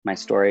my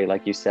story.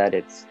 Like you said,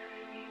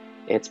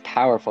 it's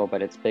powerful,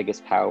 but its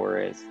biggest power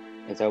is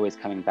always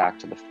coming back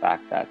to the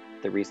fact that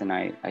the reason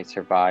I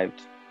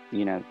survived,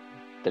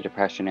 the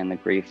depression and the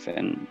grief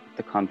and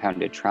the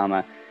compounded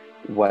trauma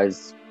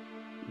was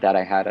that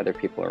I had other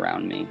people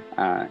around me,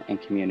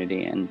 and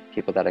community, and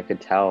people that I could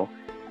tell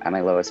at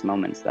my lowest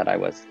moments that I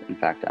was, in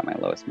fact, at my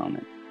lowest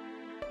moment.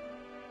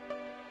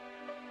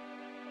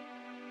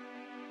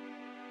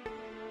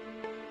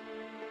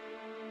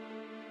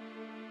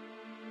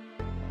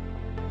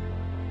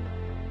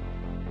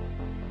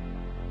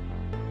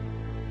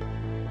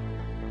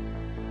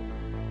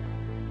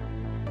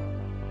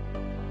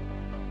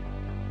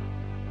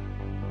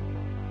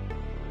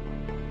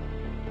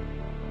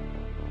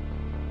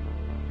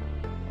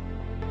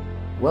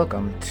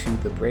 Welcome to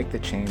the Break the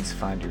Chains,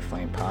 Find Your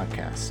Flame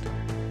podcast.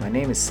 My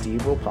name is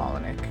Steve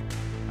Wopolnik.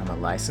 I'm a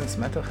licensed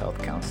mental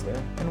health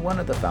counselor and one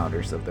of the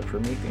founders of the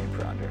Promethean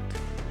Project.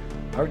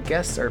 Our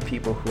guests are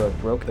people who have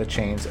broke the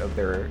chains of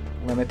their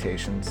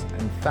limitations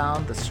and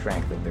found the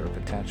strength of their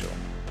potential.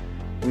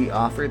 We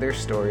offer their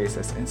stories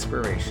as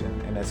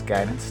inspiration and as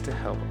guidance to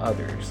help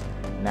others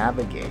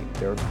navigate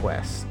their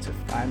quest to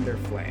find their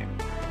flame.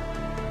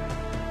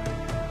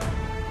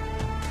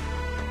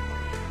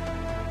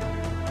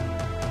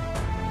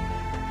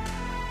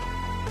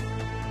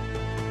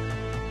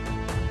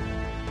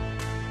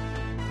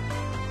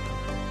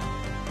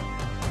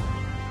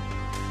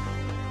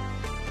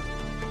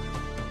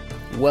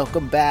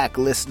 Welcome back,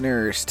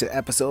 listeners, to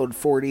episode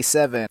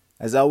 47.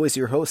 As always,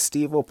 your host,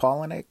 Steve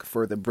Wopolnik,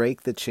 for the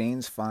Break the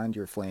Chains, Find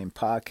Your Flame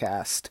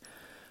podcast.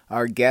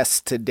 Our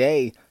guest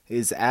today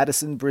is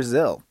Addison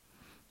Brazil.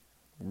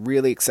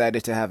 Really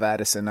excited to have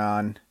Addison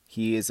on.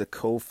 He is a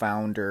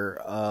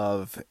co-founder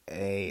of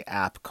an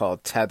app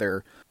called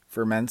Tether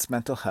for men's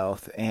mental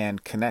health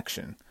and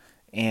connection.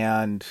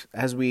 And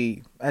as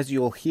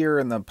you'll hear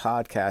in the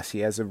podcast, he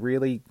has a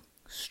really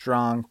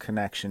strong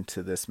connection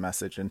to this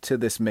message and to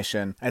this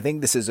mission. I think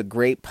this is a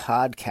great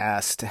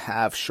podcast to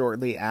have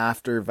shortly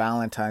after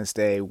Valentine's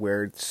Day,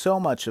 where so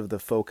much of the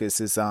focus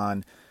is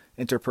on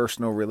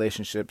interpersonal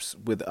relationships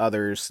with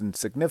others and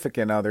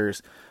significant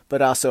others.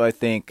 But also I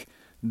think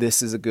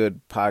this is a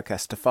good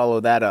podcast to follow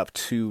that up,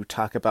 to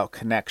talk about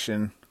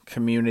connection,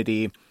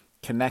 community,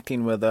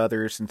 connecting with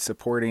others and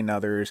supporting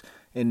others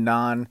in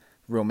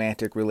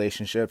non-romantic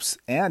relationships,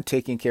 and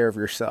taking care of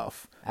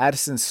yourself.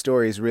 Addison's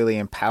story is really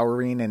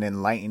empowering and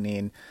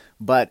enlightening,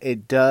 but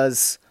it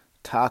does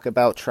talk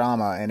about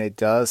trauma and it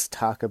does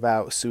talk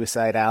about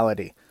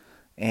suicidality.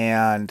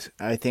 And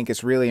I think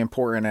it's really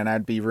important, and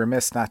I'd be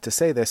remiss not to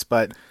say this,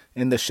 but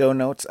in the show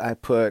notes I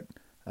put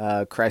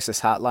a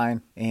crisis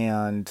hotline,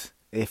 and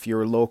if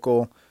you're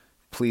local,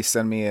 please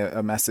send me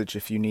a message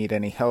if you need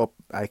any help.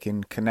 I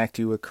can connect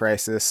you with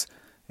Crisis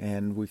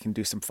and we can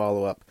do some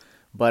follow-up.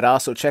 But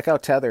also check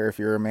out Tether if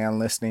you're a man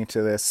listening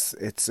to this.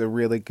 It's a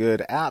really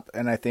good app,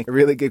 and I think a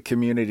really good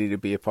community to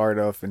be a part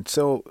of, and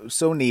so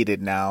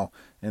needed now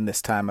in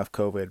this time of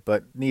COVID,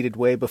 but needed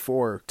way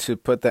before, to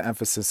put the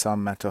emphasis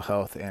on mental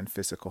health and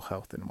physical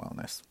health and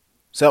wellness.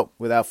 So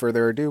without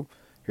further ado,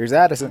 here's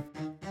Addison.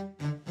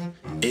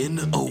 In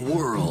a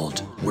world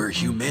where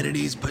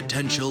humanity's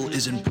potential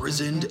is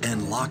imprisoned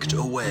and locked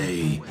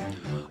away,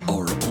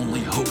 our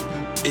only hope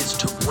is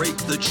to break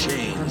the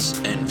chains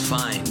and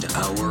find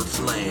our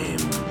flame.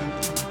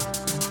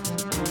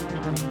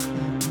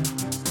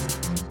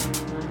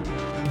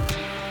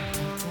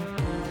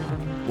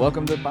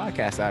 Welcome to the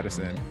podcast,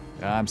 Addison.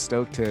 I'm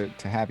stoked to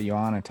have you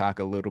on and talk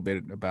a little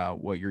bit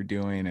about what you're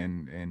doing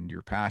and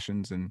your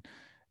passions and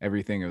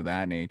everything of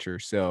that nature.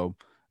 So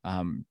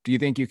do you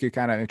think you could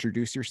kind of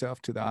introduce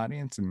yourself to the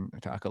audience and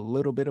talk a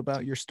little bit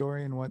about your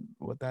story and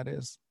what that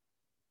is?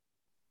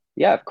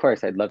 Yeah, of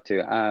course, I'd love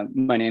to.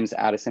 My name's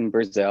Addison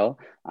Brazil.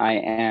 I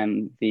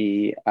am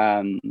the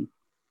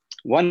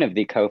one of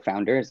the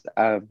co-founders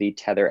of the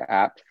Tether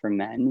app for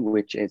men,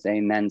 which is a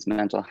men's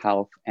mental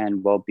health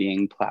and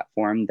well-being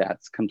platform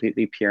that's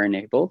completely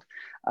peer-enabled.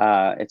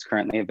 It's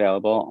currently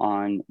available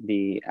on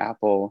the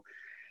Apple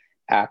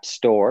App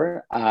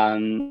Store.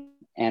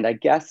 And I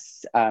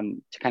guess to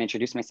kind of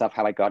introduce myself,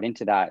 how I got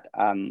into that,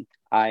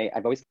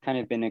 I've always kind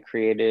of been a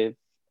creative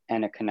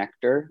and a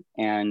connector.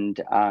 And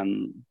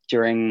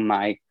during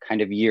my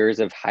kind of years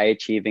of high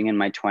achieving in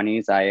my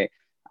 20s,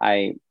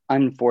 I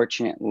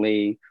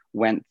unfortunately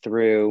went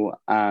through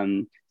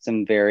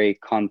some very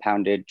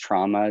compounded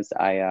traumas.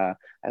 I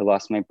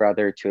lost my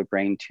brother to a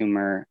brain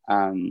tumor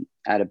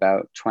at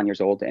about 20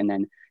 years old. And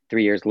then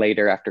 3 years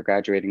later, after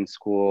graduating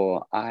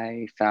school,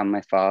 I found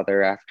my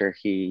father after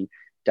he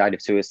died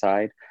of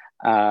suicide.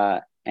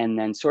 And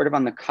then sort of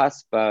on the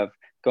cusp of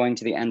going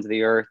to the ends of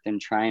the earth and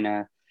trying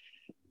to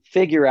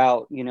figure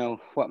out,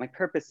 what my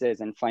purpose is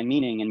and find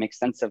meaning and make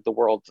sense of the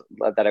world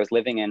that I was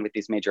living in with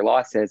these major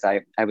losses.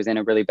 I was in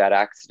a really bad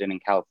accident in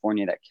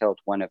California that killed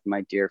one of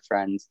my dear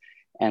friends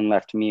and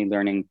left me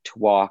learning to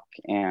walk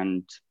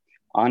and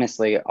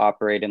honestly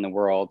operate in the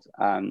world,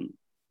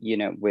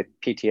 with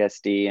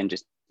PTSD and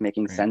just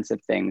making sense of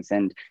things.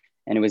 And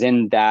it was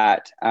in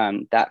that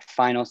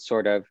final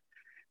sort of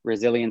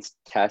resilience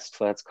test,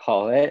 let's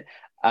call it,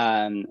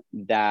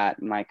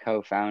 that my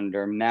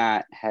co-founder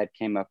Matt had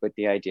came up with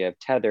the idea of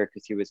Tether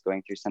because he was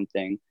going through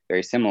something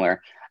very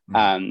similar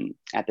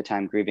at the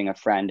time, grieving a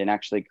friend and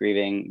actually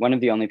grieving one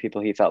of the only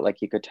people he felt like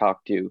he could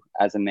talk to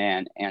as a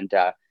man.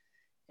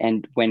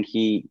 And when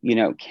he,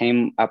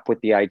 came up with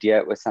the idea,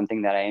 it was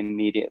something that I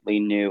immediately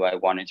knew I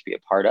wanted to be a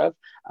part of.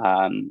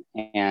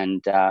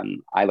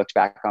 I looked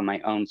back on my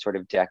own sort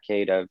of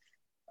decade of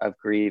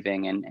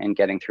grieving and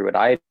getting through what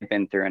I had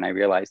been through, and I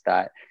realized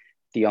that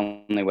the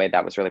only way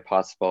that was really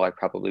possible, I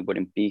probably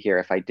wouldn't be here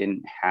if I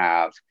didn't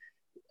have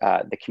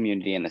the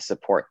community and the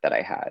support that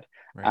I had.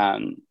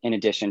 Right. In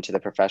addition to the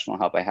professional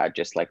help I had,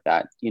 just like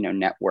that,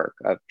 network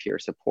of peer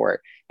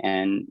support.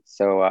 And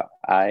so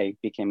I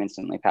became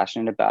instantly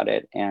passionate about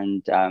it.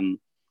 And,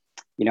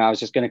 I was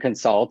just going to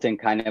consult and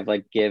kind of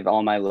like give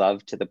all my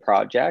love to the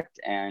project.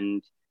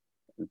 And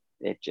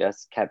it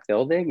just kept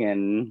building.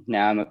 And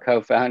now I'm a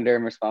co-founder.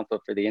 I'm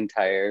responsible for the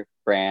entire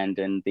brand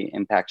and the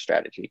impact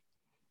strategy.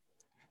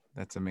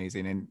 That's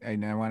amazing.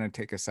 And I want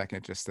to take a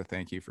second just to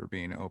thank you for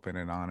being open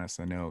and honest.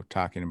 I know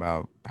talking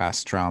about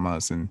past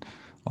traumas and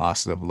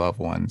loss of loved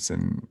ones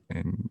and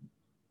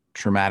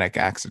traumatic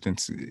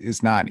accidents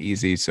is not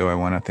easy. So I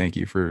want to thank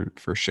you for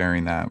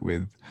sharing that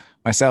with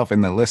myself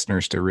and the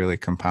listeners to really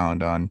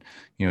compound on,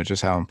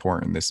 just how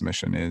important this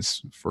mission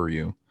is for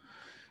you.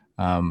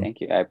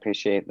 Thank you. I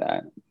appreciate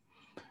that.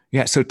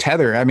 Yeah. So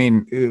Tether, I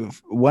mean,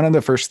 one of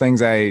the first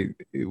things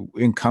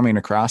in coming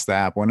across the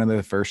app, one of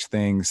the first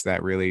things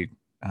that really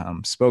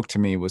spoke to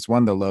me was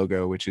one, the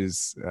logo, which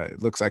is,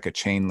 it looks like a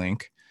chain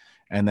link.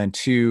 And then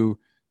two,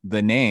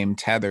 the name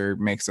Tether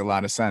makes a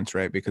lot of sense,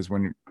 right? Because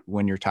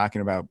when you're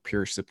talking about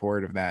pure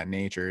support of that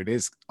nature, it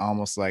is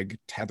almost like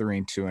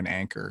tethering to an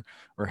anchor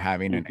or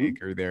having an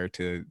anchor there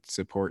to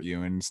support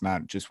you. And it's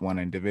not just one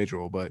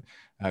individual, but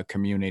a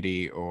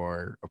community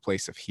or a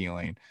place of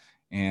healing.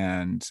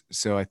 And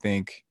so I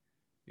think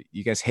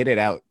you guys hit it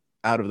out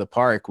of the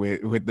park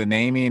with the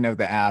naming of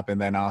the app, and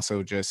then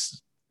also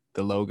just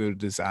the logo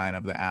design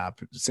of the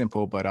app.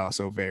 Simple, but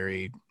also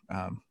very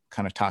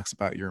kind of talks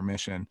about your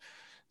mission.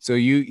 So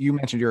you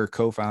mentioned you're a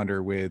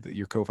co-founder with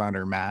your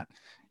co-founder Matt,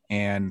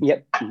 and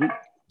yep.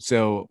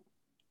 So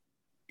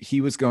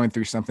he was going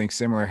through something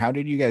similar. How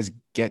did you guys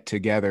get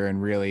together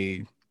and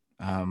really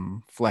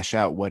flesh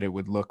out what it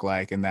would look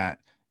like, and that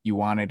you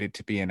wanted it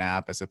to be an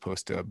app as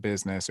opposed to a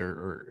business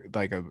or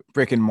like a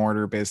brick and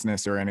mortar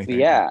business or anything?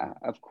 Yeah,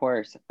 of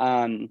course.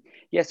 So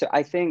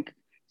I think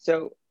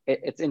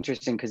it's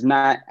interesting because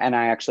Matt and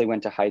I actually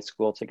went to high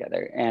school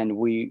together, and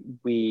we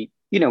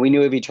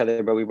knew of each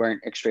other, but we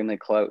weren't extremely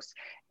close.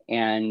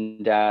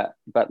 And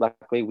but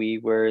luckily we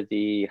were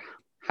the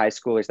high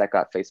schoolers that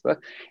got Facebook,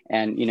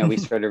 and we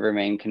sort of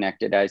remained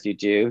connected as you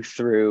do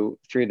through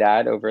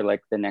that over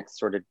like the next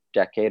sort of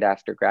decade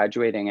after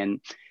graduating. And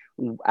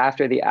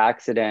after the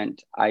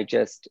accident,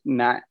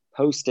 Matt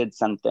posted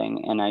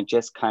something, and I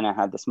just kind of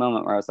had this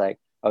moment where I was like,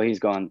 oh, he's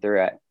going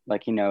through it.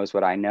 Like, he knows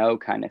what I know,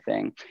 kind of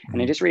thing.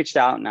 And I just reached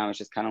out, and I was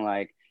just kind of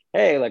like,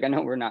 hey, like, I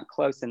know we're not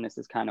close and this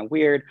is kind of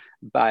weird,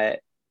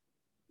 but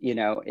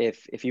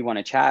if you want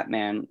to chat,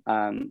 man,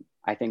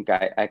 I think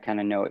I kind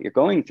of know what you're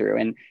going through.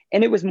 And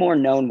it was more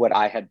known what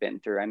I had been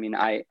through. I mean,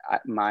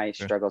 my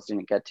struggles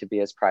didn't get to be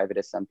as private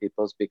as some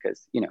people's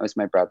because, it was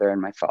my brother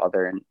and my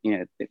father,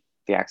 and,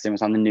 the accident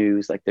was on the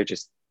news. Like, they're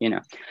just,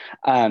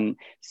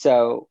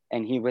 so,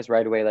 and he was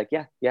right away like,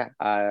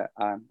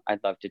 I'd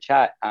love to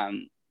chat.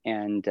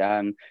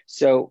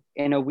 So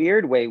in a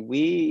weird way,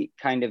 we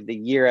kind of, the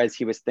year as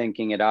he was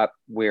thinking it up,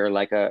 we were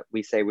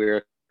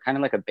kind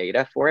of like a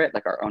beta for it,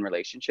 like our own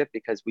relationship,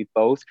 because we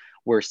both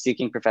were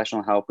seeking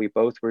professional help. We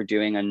both were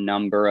doing a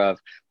number of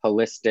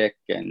holistic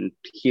and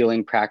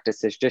healing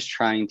practices, just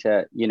trying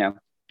to,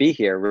 be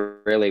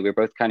here. Really, we're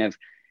both kind of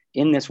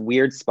in this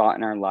weird spot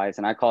in our lives.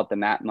 And I call it the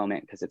Matt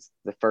moment because it's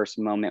the first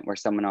moment where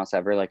someone else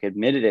ever like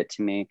admitted it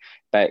to me.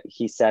 But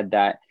he said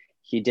that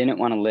he didn't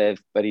want to live,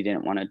 but he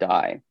didn't want to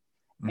die.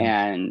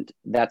 And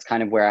that's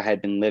kind of where I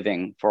had been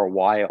living for a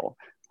while.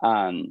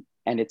 And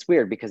it's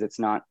weird because it's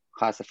not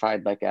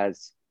classified like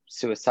as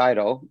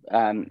suicidal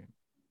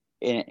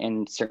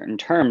in certain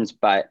terms,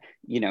 but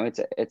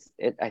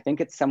I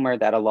think it's somewhere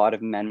that a lot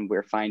of men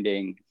find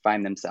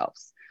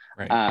themselves.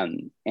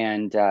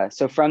 Right.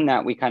 So from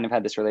that, we kind of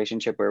had this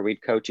relationship where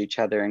we'd coach each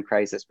other in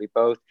crisis. We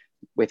both,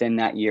 within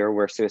that year,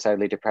 were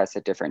suicidally depressed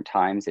at different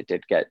times. It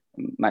did get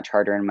much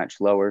harder and much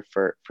lower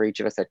for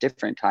each of us at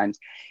different times.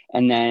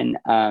 And then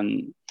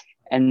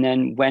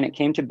when it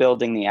came to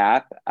building the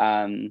app,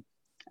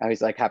 I was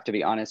like, have to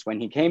be honest, when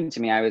he came to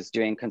me, I was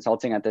doing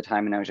consulting at the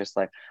time, and I was just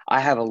like, I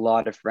have a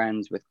lot of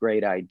friends with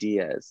great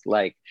ideas,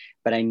 like,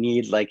 but I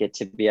need like it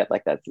to be at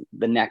like that's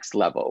the next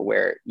level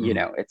where,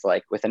 it's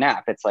like with an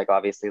app, it's like,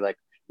 obviously, like,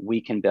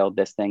 we can build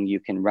this thing, you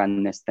can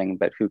run this thing,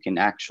 but who can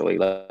actually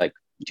like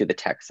do the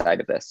tech side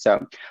of this?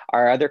 So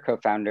our other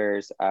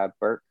co-founders,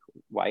 Burke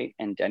White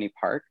and Denny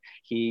Park,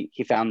 he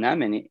found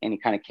them, and he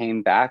kind of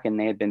came back, and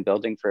they had been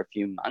building for a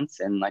few months.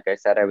 And like I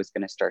said, I was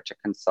going to start to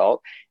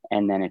consult,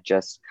 and then it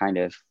just kind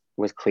of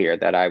was clear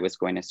that I was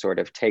going to sort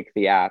of take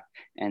the app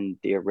and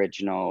the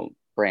original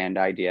brand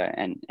idea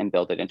and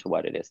build it into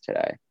what it is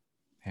today.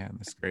 Yeah,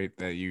 that's great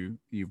that you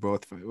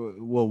both,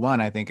 well, one,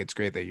 I think it's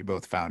great that you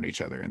both found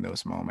each other in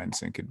those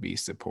moments and could be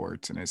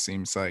supports. And it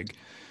seems like,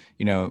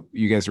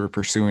 you guys were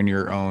pursuing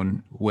your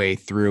own way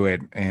through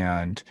it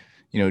and,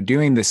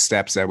 doing the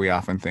steps that we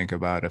often think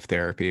about of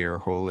therapy or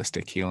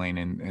holistic healing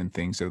and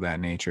things of that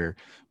nature.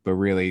 But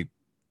really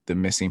the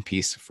missing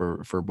piece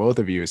for both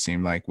of you, it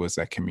seemed like, was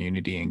that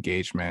community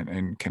engagement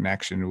and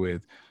connection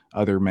with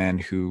other men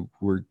who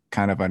were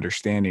kind of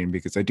understanding,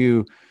 because I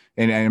do,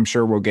 and I'm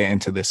sure we'll get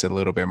into this a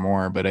little bit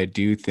more, but I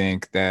do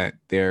think that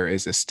there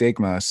is a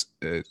stigma,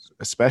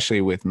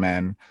 especially with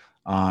men,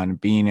 on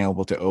being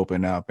able to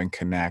open up and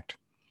connect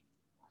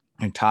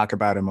and talk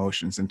about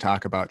emotions and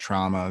talk about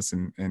traumas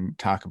and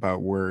talk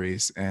about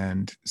worries.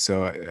 And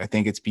so I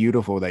think it's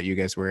beautiful that you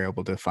guys were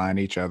able to find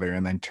each other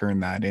and then turn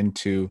that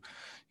into,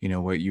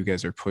 what you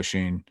guys are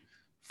pushing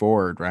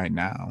forward right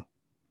now.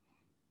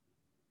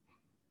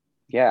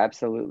 Yeah,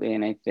 absolutely.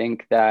 And I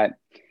think that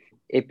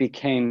it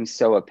became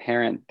so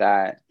apparent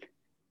that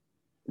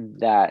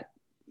that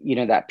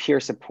peer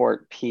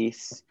support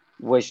piece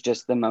was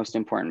just the most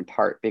important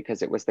part,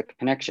 because it was the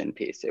connection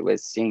piece. It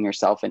was seeing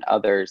yourself in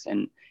others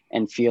and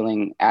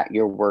feeling at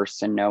your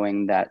worst and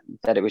knowing that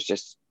it was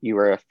just, you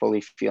were a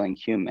fully feeling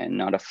human,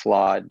 not a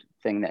flawed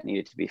thing that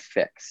needed to be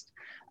fixed.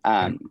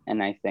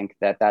 And I think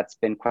that that's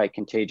been quite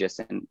contagious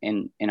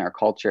in our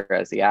culture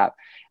as the app.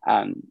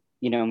 And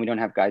we don't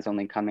have guys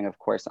only coming, of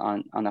course,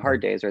 on the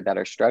hard days or that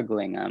are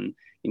struggling.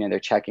 They're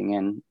checking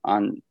in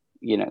on,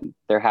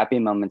 their happy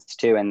moments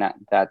too. And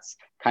that's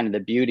kind of the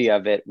beauty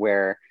of it,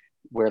 where,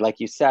 like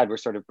you said, we're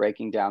sort of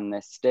breaking down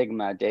this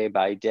stigma day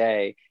by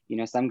day.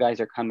 Some guys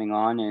are coming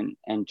on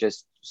and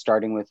just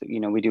starting with,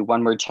 we do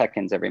 1-word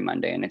check-ins every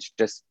Monday, and it's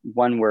just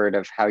one word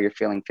of how you're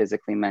feeling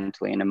physically,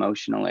 mentally, and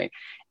emotionally.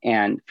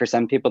 And for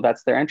some people,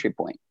 that's their entry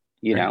point.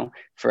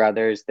 For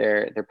others,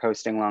 they're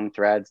posting long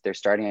threads, they're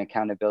starting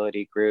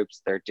accountability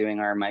groups, they're doing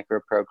our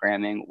micro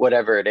programming,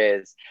 whatever it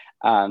is.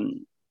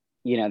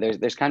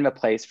 There's kind of a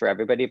place for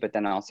everybody, but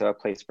then also a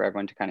place for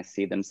everyone to kind of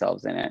see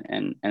themselves in it.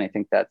 And I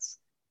think that's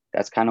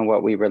kind of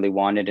what we really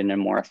wanted in a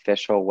more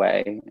official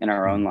way in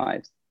our own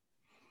lives.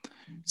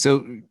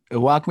 So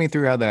walk me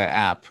through how the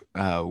app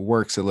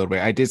works a little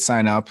bit. I did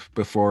sign up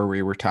before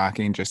we were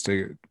talking just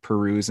to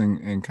peruse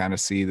and kind of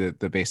see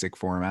the basic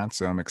format.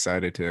 So I'm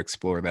excited to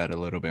explore that a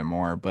little bit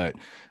more. But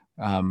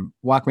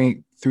walk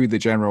me through the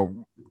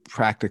general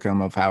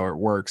practicum of how it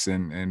works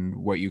and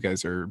what you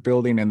guys are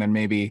building, and then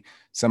maybe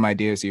some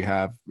ideas you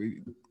have,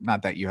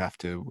 not that you have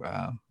to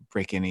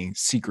break any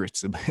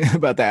secrets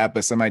about the app,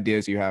 but some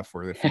ideas you have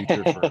for the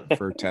future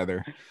for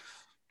Tether.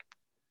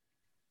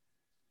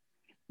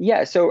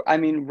 Yeah. So, I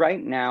mean,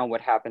 right now what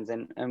happens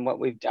and what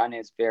we've done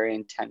is very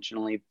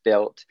intentionally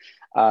built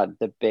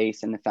the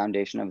base and the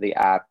foundation of the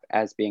app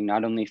as being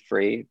not only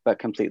free, but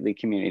completely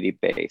community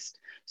based.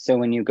 So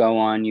when you go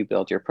on, you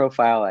build your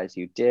profile as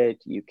you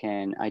did, you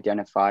can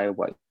identify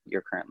what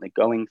you're currently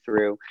going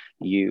through.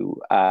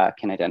 You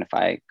can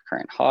identify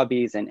current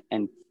hobbies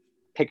and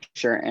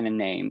picture and a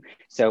name.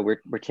 So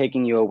we're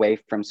taking you away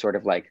from sort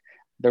of like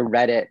the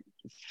Reddit,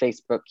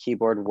 Facebook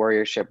keyboard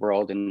warriorship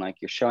world, and like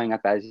you're showing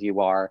up as you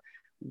are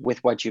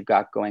with what you've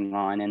got going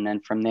on. And then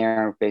from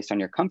there, based on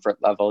your comfort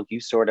level, you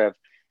sort of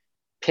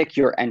pick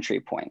your entry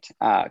point,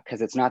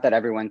 because it's not that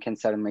everyone can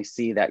suddenly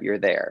see that you're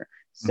there.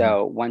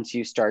 So once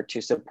you start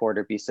to support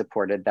or be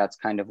supported, that's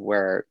kind of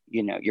where,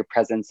 your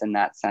presence in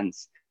that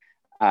sense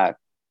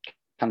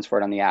comes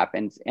forward on the app.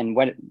 And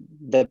what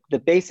the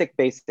basic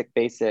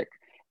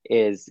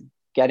is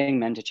getting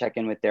men to check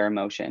in with their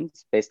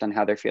emotions based on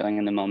how they're feeling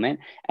in the moment,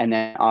 and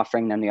then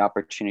offering them the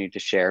opportunity to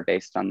share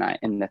based on that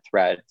in the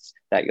threads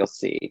that you'll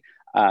see.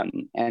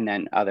 And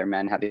then other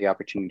men have the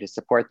opportunity to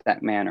support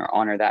that man or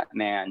honor that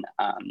man,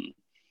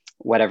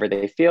 whatever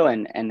they feel.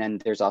 And then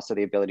there's also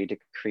the ability to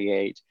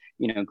create,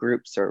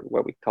 groups, or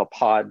what we call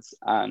pods,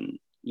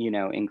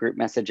 in group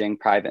messaging,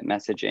 private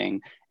messaging,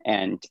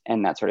 and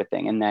that sort of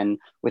thing. And then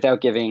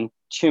without giving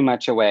too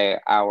much away,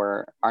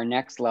 our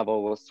next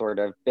level will sort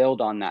of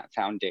build on that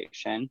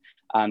foundation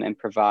and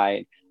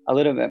provide a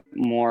little bit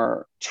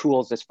more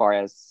tools as far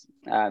as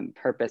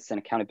purpose and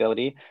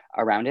accountability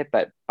around it,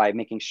 but by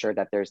making sure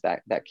that there's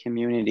that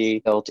community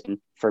built in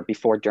for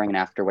before, during, and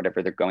after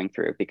whatever they're going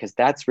through, because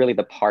that's really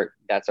the part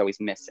that's always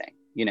missing.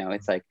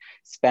 It's like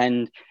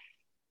spend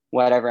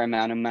whatever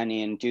amount of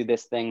money and do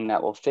this thing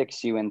that will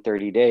fix you in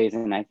 30 days.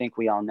 And I think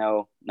we all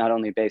know, not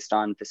only based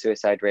on the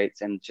suicide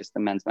rates and just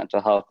the men's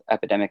mental health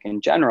epidemic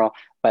in general,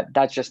 but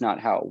that's just not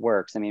how it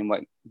works. I mean,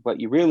 what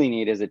you really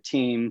need is a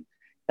team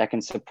that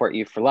can support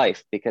you for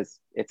life, because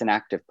it's an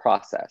active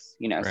process,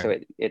 right. So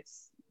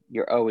it's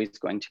you're always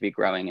going to be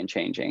growing and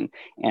changing.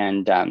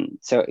 And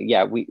so,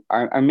 yeah,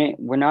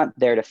 we're not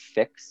there to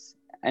fix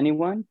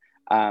anyone.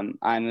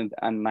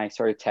 My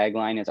sort of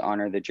tagline is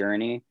honor the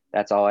journey.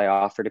 That's all I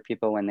offer to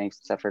people when they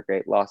suffer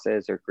great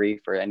losses or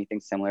grief or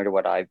anything similar to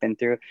what I've been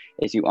through,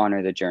 is you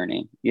honor the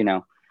journey,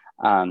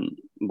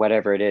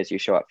 whatever it is, you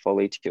show up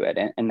fully to it.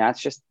 And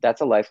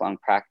that's a lifelong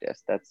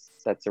practice.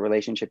 That's a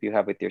relationship you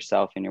have with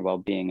yourself and your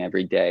well-being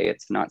every day.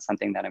 It's not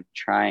something that I'm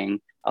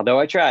trying, although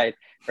I tried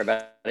for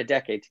about a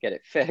decade to get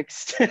it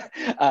fixed.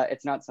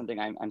 It's not something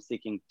I'm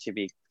seeking to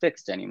be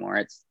fixed anymore.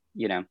 It's,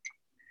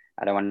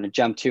 I don't want to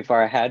jump too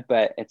far ahead,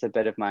 but it's a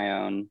bit of my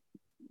own,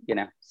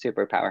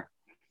 superpower.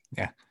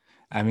 Yeah.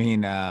 I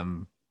mean,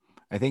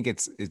 I think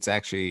it's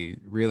actually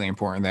really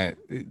important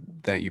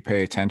that you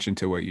pay attention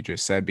to what you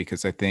just said,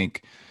 because I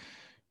think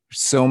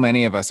so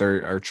many of us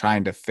are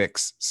trying to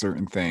fix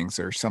certain things,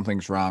 or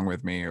something's wrong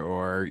with me,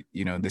 or,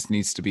 this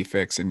needs to be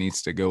fixed, it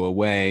needs to go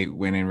away,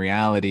 when in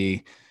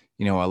reality,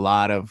 a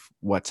lot of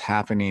what's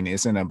happening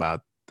isn't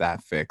about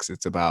that fix.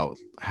 It's about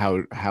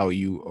how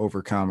you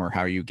overcome, or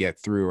how you get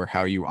through, or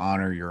how you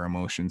honor your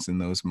emotions in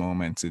those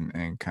moments,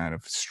 and kind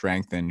of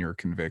strengthen your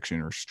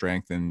conviction, or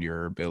strengthen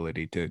your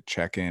ability to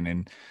check in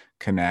and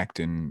connect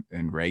and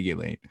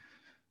regulate.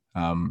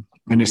 And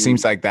it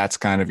seems like that's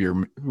kind of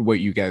what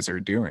you guys are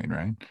doing,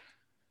 right?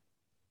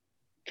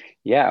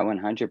 Yeah,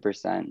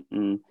 100%.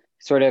 And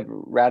sort of,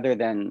 rather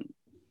than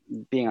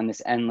being on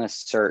this endless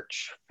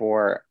search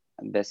for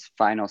this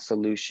final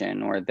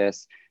solution, or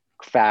this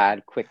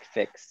fad, quick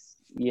fix,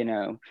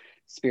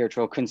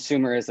 spiritual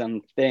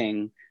consumerism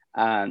thing,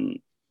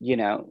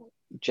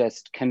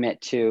 just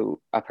commit to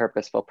a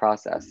purposeful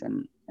process,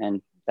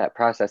 and that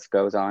process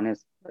goes on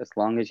as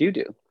long as you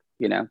do.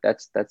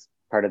 That's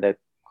part of the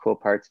cool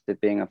parts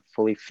of being a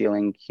fully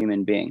feeling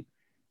human being.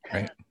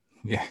 Right.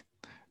 Yeah.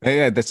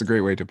 Yeah, that's a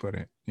great way to put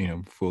it.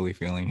 Fully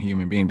feeling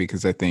human being,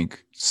 because I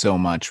think so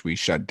much we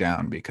shut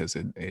down because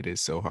it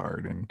is so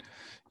hard. And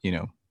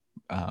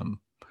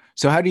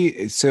so how do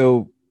you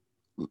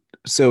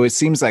so it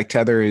seems like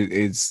Tether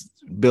is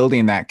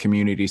building that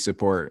community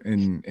support,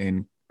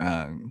 and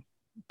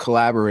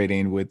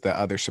collaborating with the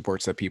other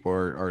supports that people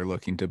are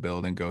looking to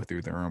build and go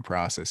through their own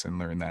process and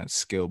learn that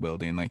skill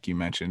building, like you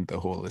mentioned, the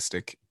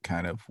holistic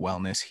kind of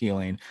wellness,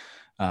 healing,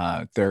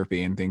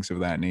 therapy, and things of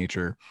that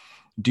nature.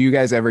 Do you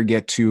guys ever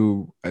get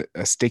to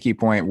a sticky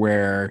point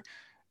where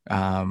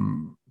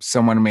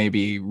someone may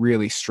be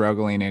really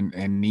struggling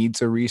and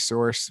needs a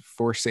resource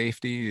for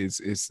safety?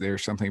 Is there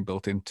something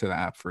built into the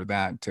app for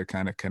that, to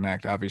kind of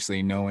connect?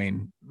 Obviously,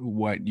 knowing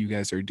what you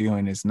guys are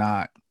doing is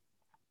not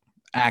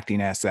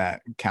acting as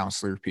that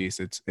counselor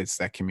piece. It's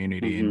that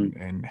community,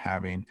 and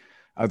having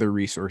other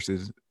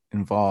resources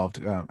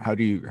involved. How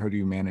do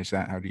you manage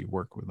that? How do you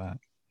work with that?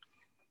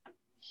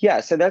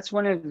 Yeah, so that's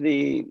one of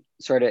the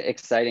sort of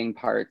exciting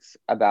parts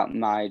about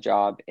my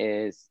job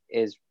is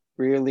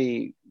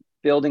really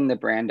building the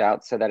brand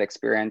out so that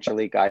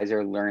experientially guys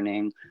are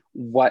learning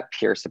what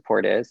peer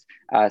support is,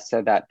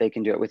 so that they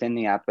can do it within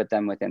the app, but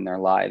then within their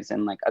lives.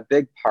 And like a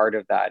big part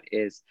of that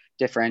is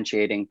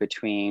differentiating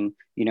between,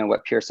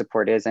 what peer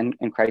support is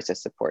and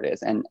crisis support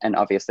is, and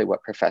obviously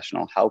what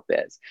professional help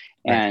is.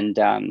 Right.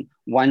 And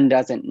one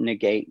doesn't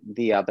negate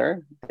the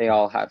other. They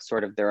all have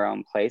sort of their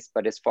own place.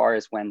 But as far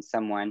as when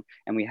someone,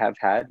 and we have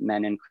had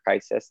men in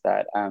crisis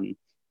that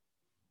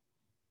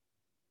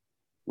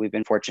we've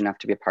been fortunate enough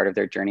to be a part of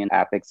their journey, and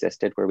app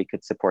existed where we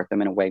could support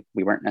them in a way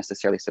we weren't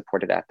necessarily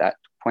supported at that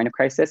point of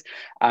crisis.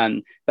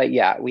 But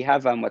yeah, we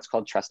have what's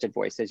called trusted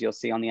voices you'll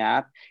see on the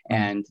app,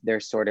 and they're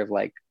sort of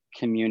like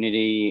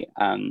community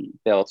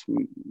built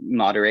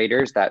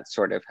moderators that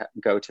sort of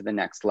go to the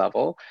next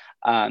level.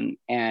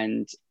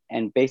 And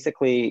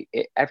basically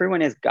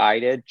everyone is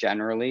guided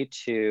generally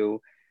to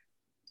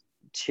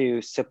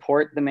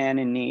support the man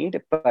in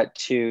need, but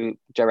to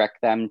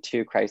direct them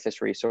to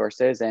crisis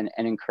resources and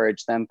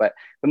encourage them. But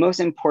most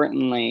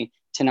importantly,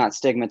 to not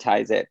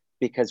stigmatize it,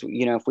 because,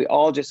 if we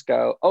all just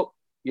go, oh,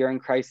 you're in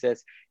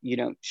crisis,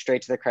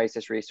 straight to the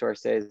crisis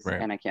resources, right,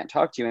 and I can't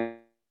talk to you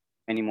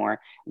anymore.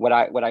 What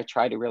I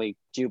try to really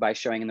do by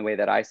showing in the way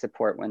that I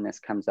support when this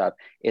comes up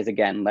is,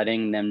 again,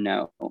 letting them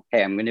know,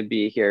 hey, I'm going to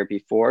be here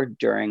before,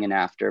 during, and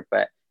after,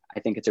 but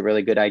I think it's a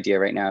really good idea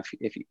right now,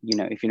 if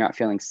you're not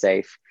feeling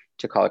safe,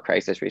 to call a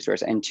crisis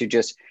resource, and to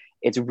just,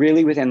 it's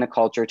really within the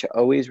culture to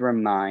always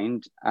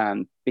remind,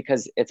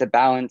 because it's a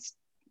balanced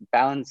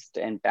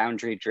and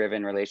boundary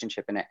driven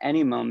relationship. And at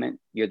any moment,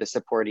 you're the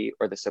supportee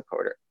or the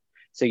supporter.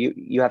 So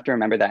you have to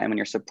remember that. And when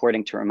you're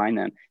supporting, to remind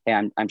them, hey,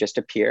 I'm just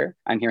a peer.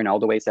 I'm here in all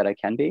the ways that I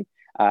can be.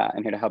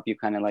 I'm here to help you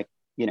kind of like,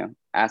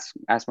 ask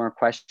more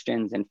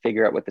questions and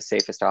figure out what the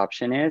safest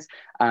option is.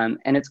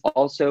 And it's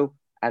also,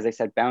 as I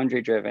said,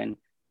 boundary driven,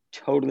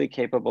 totally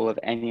capable of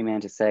any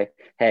man to say,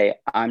 hey,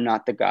 I'm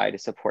not the guy to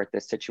support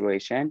this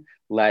situation.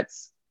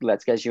 Let's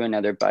get you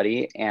another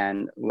buddy.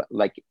 And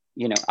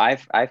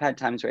I've had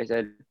times where I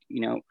said,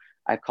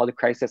 I've called a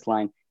crisis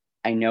line.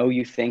 I know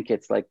you think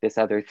it's like this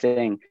other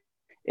thing.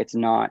 It's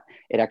not.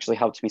 It actually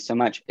helped me so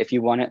much. If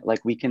you want it,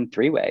 like, we can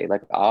three-way,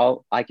 like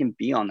I can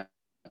be on the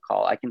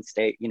call. I can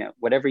stay,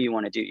 whatever you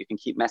want to do. You can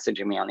keep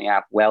messaging me on the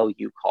app while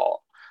you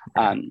call.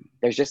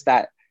 There's just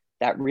that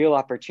real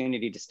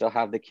opportunity to still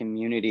have the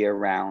community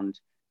around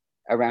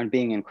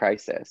being in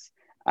crisis.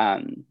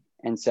 And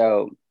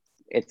so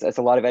it's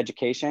a lot of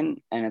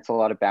education and it's a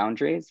lot of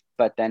boundaries,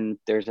 but then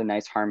there's a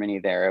nice harmony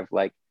there of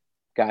like,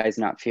 guys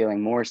not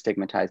feeling more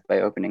stigmatized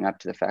by opening up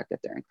to the fact that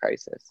they're in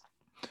crisis.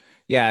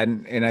 Yeah.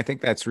 And I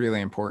think that's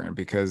really important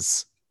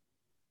because,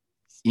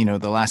 you know,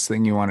 the last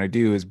thing you want to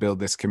do is build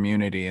this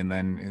community. And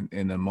then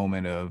in the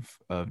moment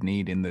of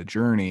need in the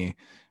journey,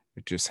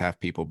 just have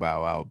people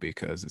bow out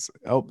because it's,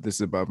 oh, this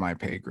is above my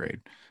pay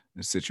grade,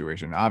 the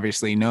situation.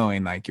 Obviously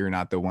knowing like you're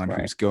not the one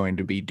Right. who's going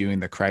to be doing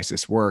the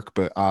crisis work,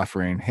 but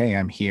offering, hey,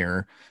 I'm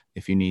here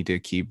if you need to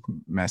keep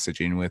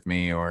messaging with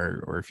me,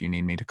 or if you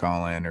need me to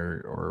call in,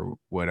 or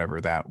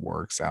whatever that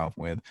works out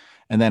with.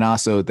 And then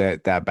also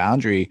that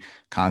boundary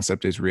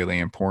concept is really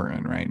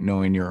important, right?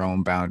 Knowing your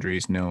own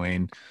boundaries,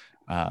 knowing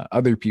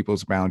other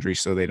people's boundaries,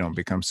 so they don't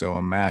become so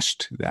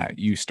enmeshed that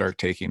you start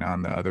taking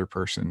on the other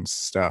person's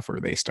stuff or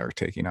they start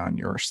taking on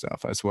your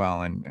stuff as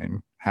well.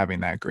 And having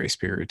that grace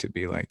period to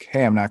be like,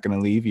 hey, I'm not going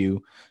to leave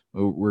you.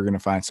 We're going to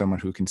find someone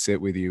who can sit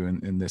with you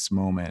in this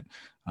moment.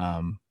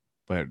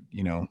 But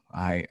you know,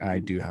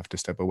 I do have to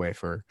step away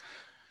for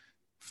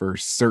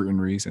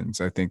certain reasons.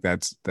 I think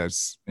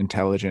that's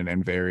intelligent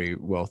and very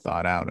well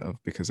thought out of,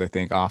 because I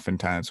think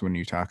oftentimes when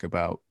you talk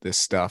about this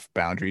stuff,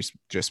 boundaries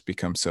just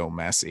become so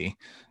messy,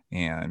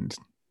 and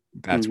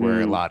that's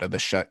where a lot of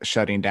the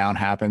shutting down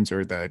happens,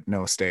 or the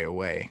no, stay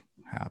away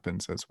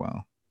happens as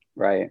well.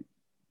 Right.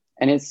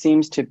 And it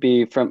seems to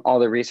be, from all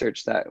the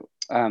research that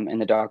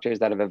and the doctors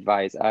that have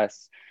advised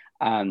us,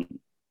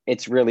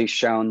 it's really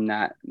shown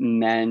that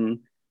men,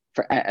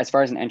 as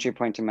far as an entry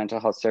point to mental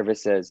health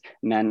services,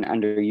 men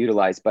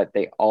underutilize, but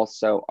they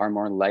also are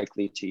more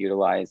likely to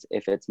utilize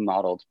if it's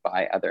modeled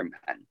by other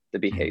men, the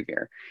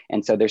behavior.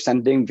 And so there's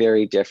something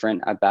very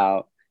different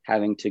about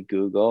having to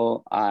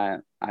Google,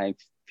 I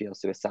feel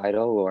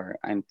suicidal, or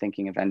I'm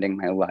thinking of ending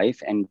my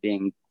life, and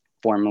being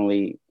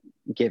formally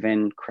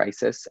given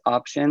crisis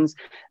options,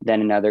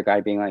 than another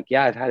guy being like,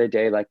 yeah, I've had a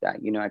day like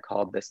that. You know, I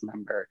called this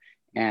number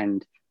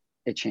and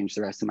it changed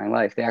the rest of my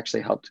life. They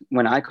actually helped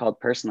when I called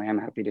personally. I'm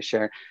happy to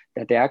share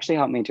that they actually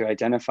helped me to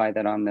identify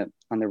that on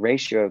the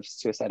ratio of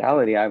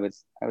suicidality, I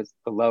was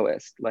the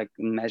lowest, like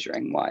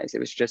measuring wise. It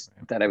was just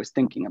that I was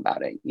thinking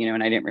about it, you know,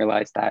 and I didn't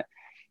realize that,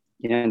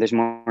 you know, there's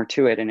more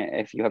to it. And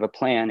if you have a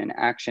plan and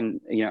action,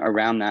 you know,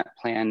 around that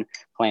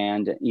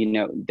planned, you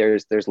know,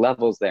 there's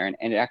levels there.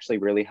 And it actually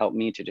really helped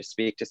me to just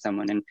speak to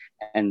someone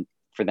and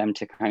for them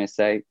to kind of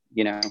say,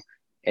 you know,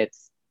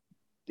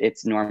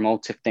 it's normal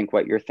to think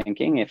what you're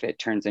thinking. If it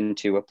turns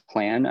into a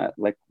plan,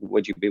 like,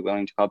 would you be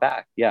willing to call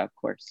back? Yeah, of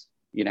course,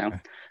 you know.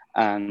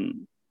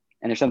 And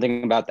there's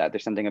something about that.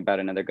 There's something about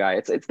another guy.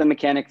 It's the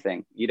mechanic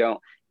thing. You don't,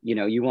 you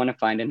know, you want to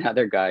find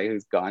another guy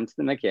who's gone to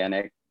the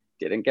mechanic,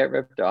 didn't get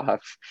ripped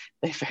off,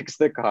 they fixed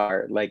the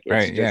car. Like, it's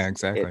Right. just, Yeah,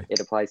 exactly. It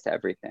applies to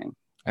everything.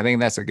 I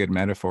think that's a good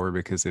metaphor,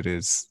 because it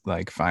is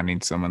like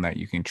finding someone that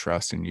you can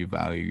trust and you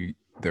value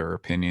their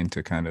opinion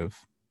to kind of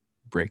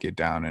break it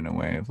down in a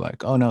way of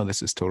like, oh no,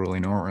 this is totally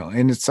normal.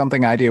 And it's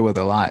something I deal with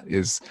a lot,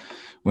 is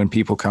when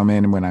people come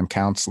in, when I'm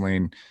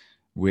counseling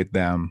with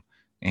them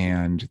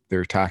and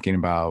they're talking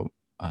about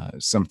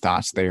some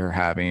thoughts they are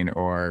having,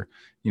 or,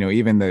 you know,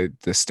 even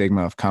the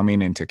stigma of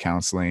coming into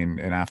counseling,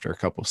 and after a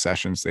couple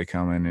sessions they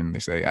come in and they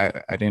say,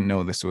 I didn't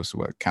know this was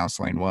what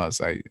counseling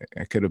was. I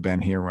could have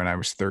been here when I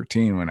was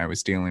 13 when I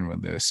was dealing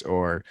with this.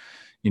 Or,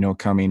 you know,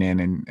 coming in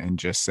and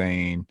just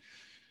saying,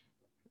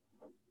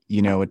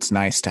 you know, it's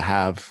nice to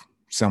have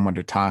someone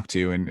to talk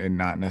to and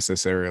not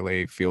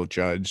necessarily feel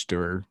judged,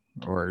 or,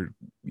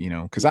 you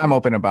know, because I'm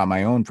open about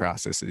my own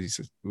processes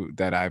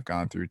that I've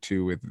gone through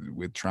too,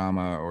 with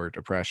trauma or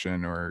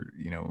depression, or,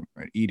 you know,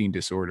 eating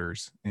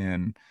disorders.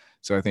 And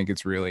so I think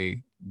it's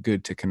really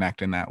good to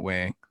connect in that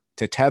way,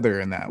 to tether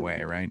in that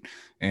way, right?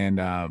 And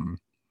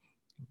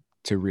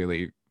to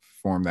really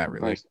form that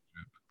relationship.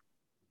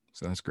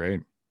 So that's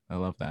great. I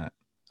love that.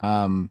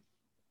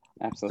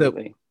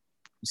 Absolutely.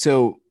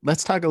 So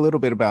let's talk a little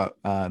bit about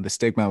the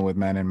stigma with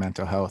men and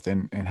mental health,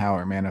 and how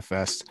it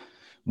manifests.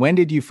 When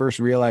did you first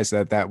realize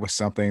that was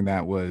something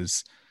that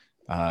was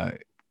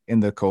in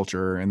the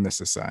culture, in the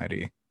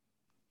society?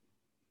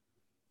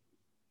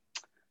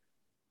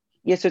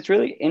 Yes, it's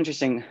really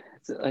interesting.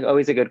 It's like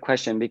always a good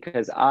question,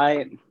 because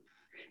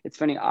it's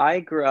funny,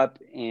 I grew up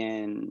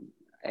in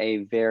a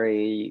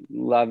very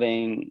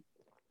loving,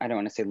 I don't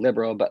want to say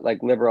liberal, but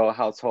like liberal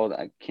household,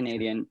 a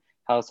Canadian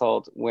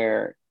household,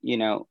 where, you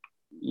know,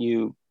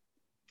 you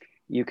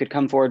could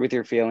come forward with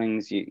your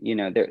feelings. You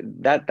know,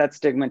 that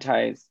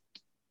stigmatized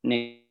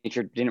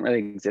nature didn't really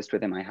exist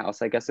within my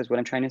house, I guess is what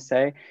I'm trying to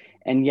say.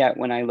 And yet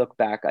when I look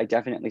back, I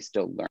definitely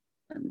still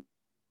learned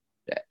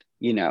it,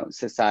 you know,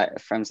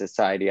 from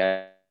society.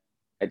 I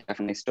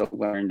definitely still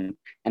learned.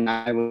 And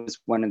I was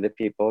one of the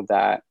people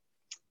that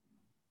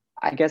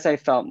I guess I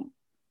felt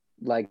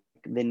like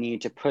the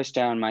need to push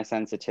down my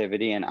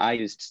sensitivity, and I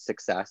used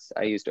success,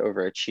 I used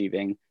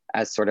overachieving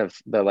as sort of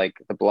the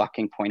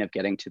blocking point of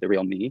getting to the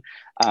real me.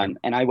 And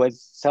I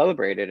was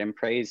celebrated and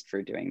praised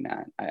for doing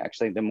that.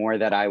 The more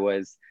that I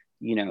was,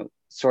 you know,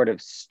 sort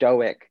of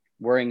stoic,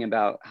 worrying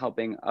about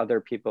helping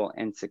other people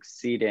and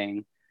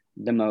succeeding,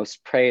 the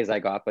most praise I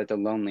got, but the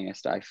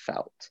loneliest I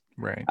felt.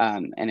 Right.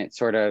 And it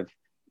sort of,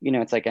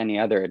 it's like any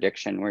other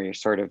addiction where you're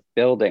sort of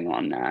building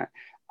on that.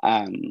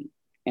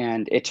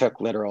 And it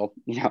took literal,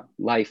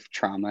 life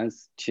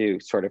traumas to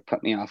sort of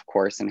put me off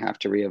course and have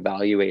to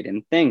reevaluate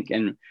and think.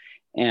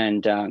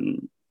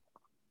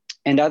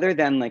 And other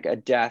than like a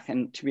death,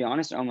 and to be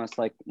honest, almost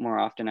like more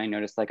often I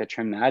noticed like a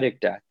traumatic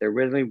death, there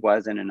really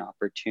wasn't an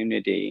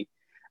opportunity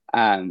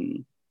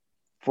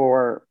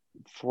for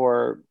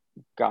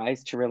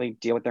guys to really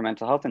deal with their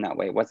mental health in that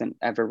way. It wasn't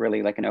ever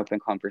really like an open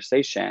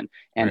conversation.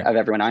 And Right. of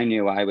everyone I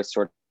knew, I was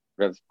sort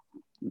of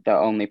the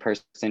only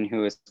person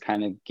who was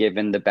kind of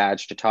given the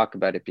badge to talk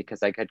about it,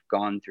 because I had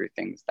gone through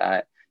things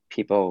that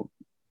people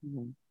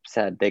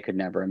said they could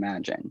never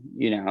imagine,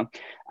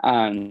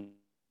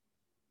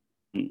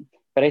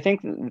 but I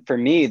think for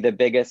me, the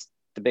biggest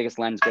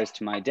lens goes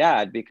to my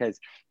dad, because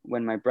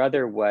when my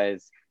brother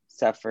was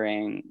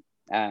suffering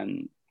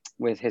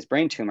with his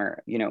brain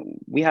tumor,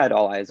 we had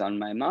all eyes on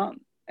my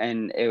mom,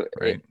 and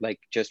it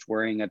like just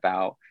worrying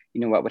about,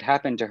 what would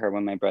happen to her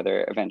when my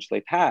brother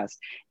eventually passed.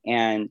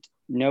 And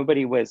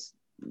nobody was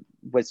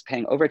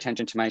paying over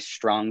attention to my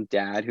strong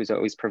dad, who's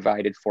always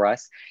provided for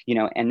us,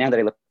 and now that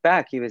I look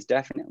back, he was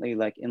definitely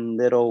like in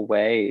little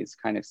ways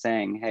kind of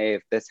saying, hey,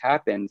 if this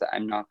happens,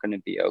 I'm not going to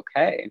be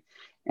okay.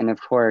 And of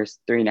course,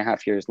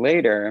 3.5 years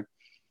later,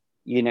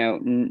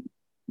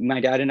 my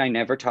dad and I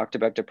never talked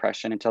about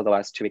depression until the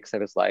last 2 weeks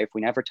of his life.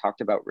 We never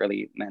talked about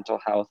really mental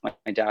health. My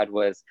dad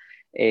was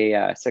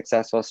a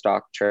successful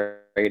stock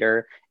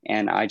trader,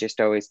 and I just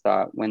always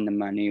thought when the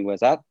money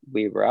was up,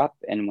 we were up,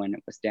 and when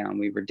it was down,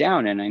 we were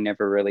down. And I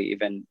never really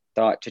even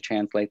thought to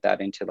translate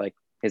that into like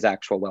his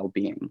actual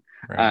well-being.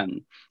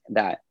 Right.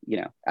 That,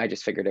 I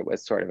just figured it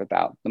was sort of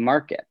about the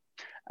market.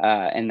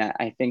 And that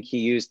I think he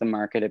used the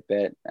market a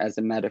bit as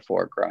a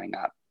metaphor growing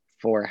up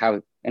for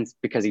how, and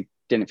because he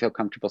didn't feel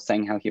comfortable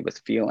saying how he was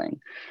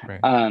feeling.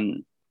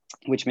 Right.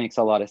 Which makes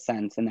a lot of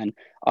sense. And then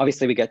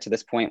obviously we get to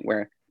this point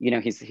where,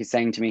 he's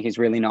saying to me, he's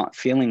really not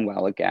feeling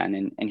well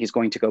again. And he's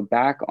going to go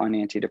back on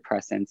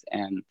antidepressants,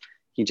 and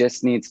he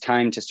just needs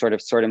time to sort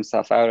of sort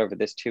himself out over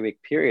this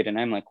 2-week period. And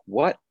I'm like,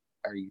 what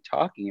are you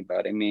talking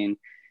about? I mean,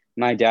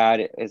 my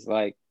dad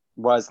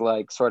was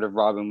like sort of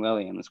Robin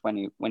Williams.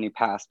 When he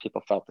passed,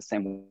 people felt the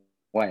same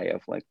way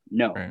of like,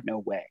 no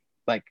way.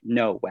 Like,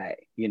 no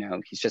way,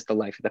 he's just the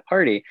life of the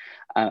party.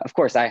 Of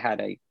course, I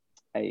had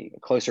a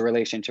closer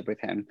relationship with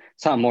him,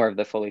 saw more of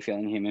the fully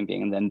feeling human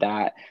being than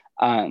that.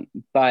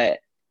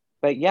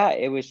 But yeah,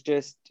 it was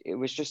just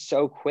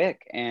so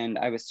quick. And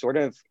I was sort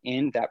of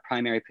in that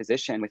primary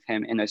position with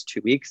him in those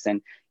 2 weeks.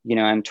 And,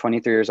 I'm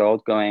 23 years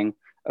old going,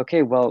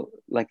 okay, well,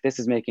 like, this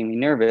is making me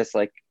nervous.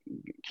 Like,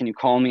 can you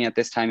call me at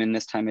this time and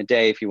this time of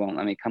day if you won't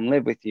let me come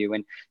live with you?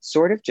 And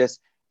sort of just,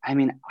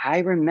 I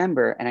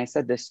remember, and I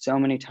said this so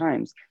many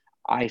times,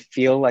 I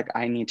feel like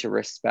I need to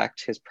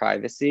respect his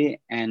privacy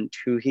and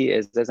who he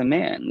is as a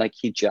man. Like,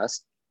 he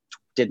just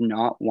did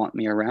not want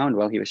me around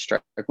while he was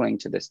struggling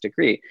to this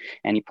degree.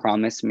 And he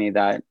promised me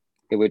that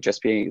it would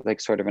just be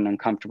like sort of an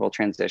uncomfortable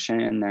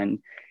transition, and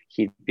then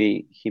he'd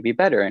be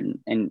better.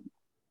 And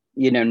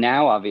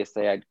now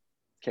obviously I'd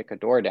kick a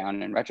door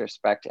down in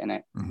retrospect. And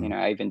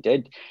I even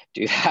did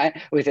do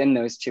that within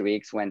those 2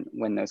 weeks when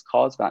those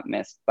calls got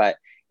missed, but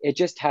it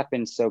just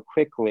happened so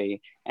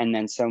quickly. And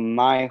then, so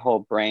my whole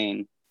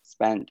brain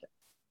spent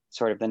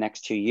sort of the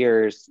next 2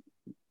 years,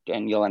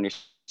 and you'll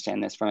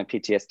understand this from a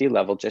PTSD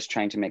level, just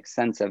trying to make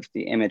sense of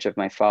the image of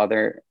my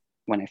father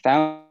when I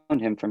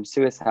found him from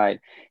suicide,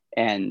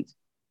 and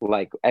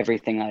like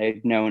everything I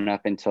had known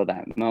up until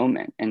that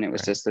moment. And it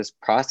was just this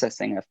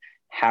processing of,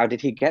 how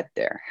did he get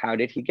there? How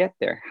did he get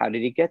there? How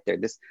did he get there?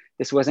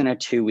 This wasn't a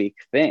 2-week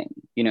thing.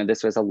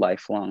 This was a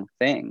lifelong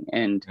thing.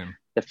 And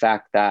the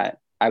fact that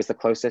I was the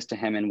closest to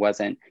him and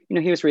wasn't,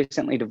 he was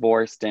recently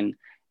divorced, and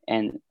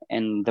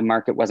the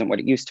market wasn't what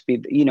it used to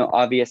be,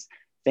 obvious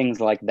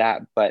things like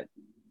that. But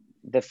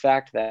the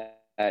fact that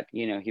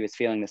he was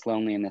feeling this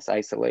lonely and this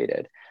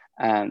isolated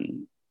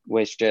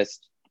was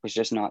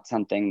just not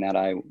something that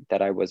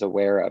I was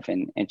aware of.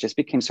 And it just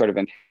became sort of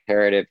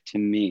imperative to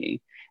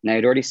me. And I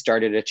had already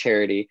started a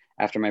charity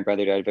after my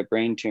brother died of a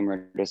brain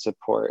tumor to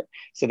support.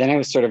 So then I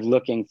was sort of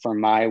looking for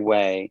my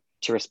way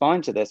to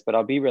respond to this. But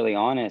I'll be really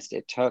honest,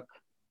 it took,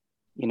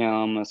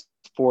 almost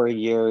 4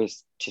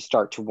 years to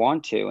start to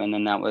want to. And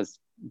then that was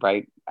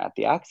right at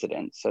the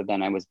accident. So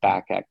then I was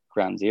back at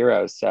ground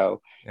zero.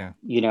 So,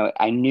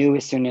 I knew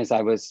as soon as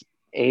I was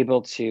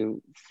able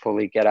to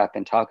fully get up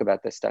and talk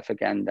about this stuff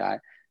again,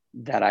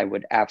 that I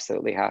would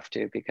absolutely have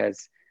to,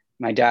 because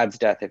my dad's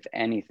death, if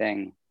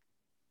anything,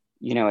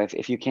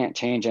 if you can't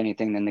change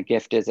anything, then the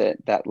gift is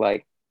it that,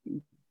 like,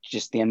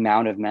 just the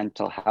amount of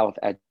mental health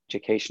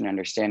education,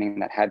 understanding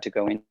that had to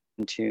go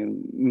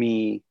into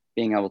me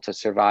being able to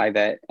survive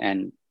it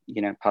and,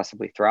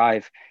 possibly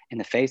thrive in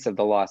the face of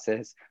the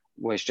losses,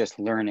 was just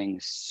learning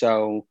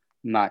so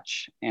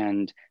much,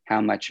 and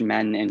how much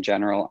men in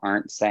general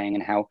aren't saying,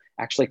 and how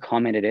actually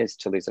common it is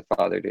to lose a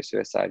father to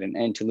suicide,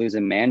 and to lose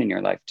a man in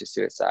your life to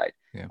suicide.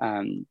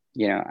 I'm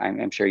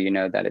sure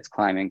that it's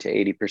climbing to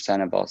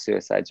 80% of all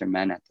suicides are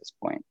men at this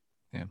point.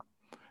 Yeah.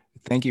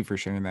 thank you for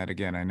sharing that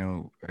again. I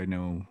know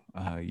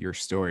your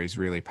story is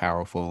really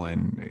powerful,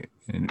 and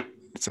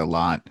it's a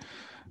lot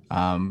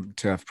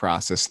to have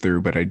processed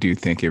through, but I do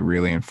think it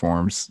really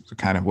informs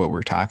kind of what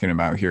we're talking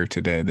about here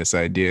today. This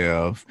idea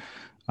of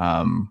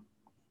um,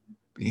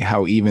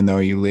 how even though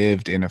you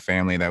lived in a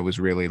family that was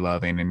really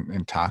loving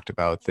and talked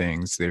about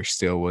things, there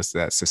still was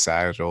that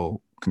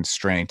societal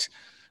constraint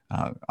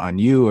on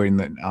you and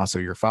then also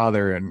your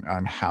father and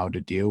on how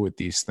to deal with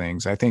these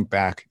things. I think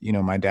back,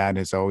 my dad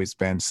has always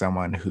been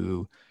someone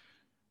who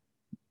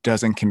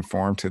doesn't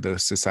conform to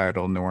those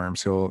societal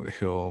norms.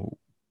 He'll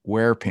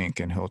wear pink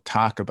and he'll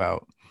talk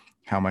about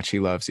how much he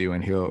loves you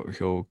and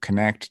he'll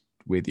connect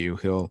with you.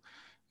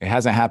 It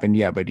hasn't happened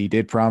yet, but he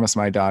did promise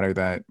my daughter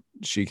that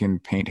she can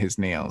paint his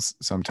nails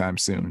sometime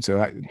soon.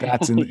 So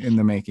that's in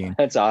the making.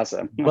 That's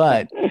awesome.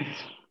 But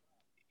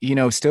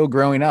still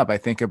growing up, I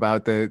think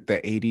about the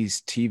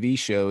 80s TV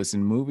shows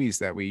and movies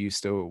that we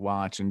used to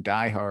watch, and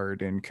Die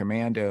Hard and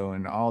Commando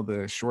and all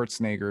the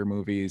Schwarzenegger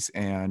movies.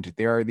 And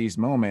there are these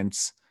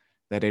moments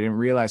that I didn't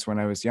realize when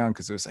I was young,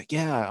 because it was like,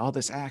 yeah, all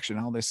this action,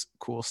 all this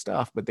cool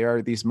stuff. But there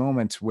are these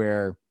moments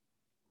where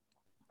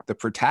the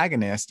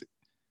protagonist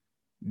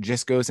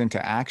just goes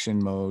into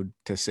action mode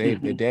to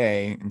save the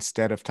day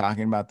instead of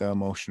talking about the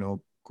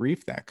emotional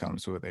grief that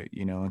comes with it.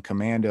 In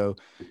Commando,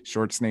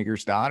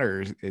 Schwarzenegger's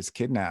daughter is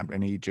kidnapped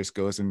and he just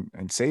goes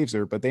and saves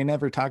her, but they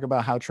never talk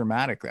about how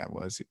traumatic that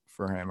was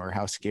for him or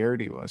how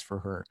scared he was for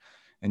her.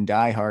 And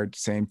Die Hard,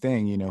 same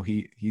thing.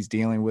 He's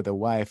dealing with a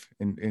wife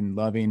and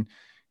loving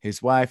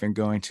his wife and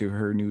going to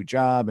her new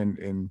job,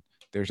 and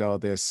there's all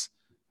this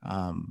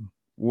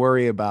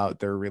worry about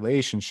their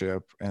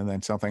relationship, and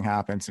then something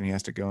happens and he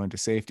has to go into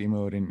safety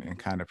mode and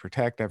kind of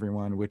protect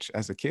everyone, which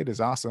as a kid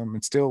is awesome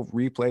and still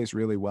replays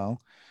really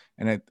well.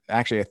 And it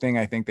actually, a thing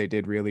I think they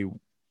did really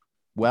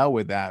well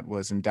with that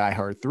was in Die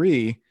Hard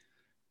 3,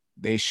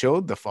 they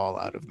showed the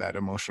fallout of that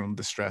emotional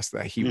distress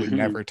that he would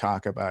never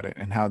talk about it,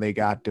 and how they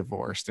got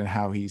divorced and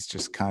how he's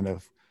just kind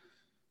of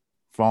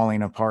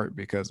falling apart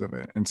because of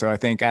it. And so I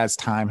think as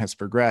time has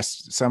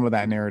progressed, some of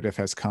that narrative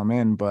has come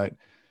in, but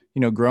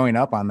growing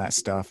up on that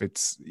stuff,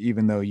 it's,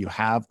 even though you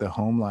have the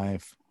home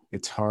life,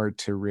 it's hard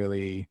to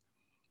really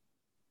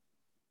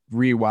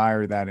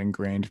rewire that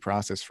ingrained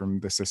process from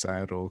the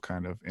societal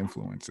kind of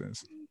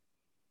influences.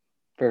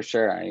 For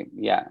sure.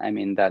 I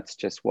mean, that's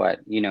just what,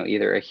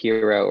 either a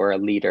hero or a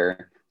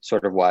leader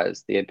sort of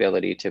was, the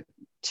ability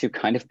to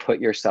kind of put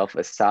yourself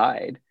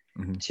aside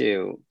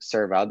to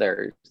serve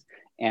others.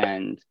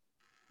 And,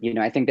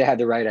 I think they had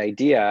the right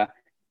idea.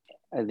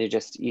 They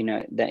just,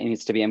 that it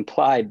needs to be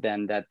implied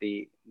then that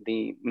the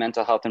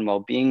mental health and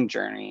well-being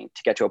journey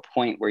to get to a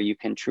point where you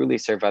can truly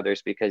serve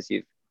others because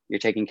you're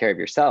taking care of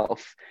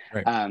yourself,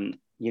 right.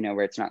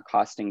 Where it's not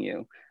costing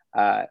you,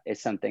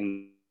 is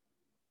something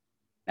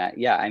that,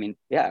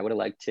 I would have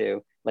liked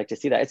to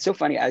see that. It's so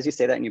funny as you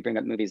say that and you bring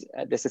up movies.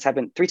 This has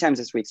happened 3 times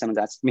this week. Someone's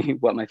asked me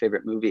what my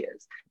favorite movie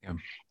is. Yeah.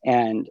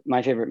 And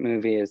my favorite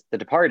movie is The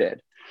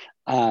Departed,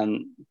 by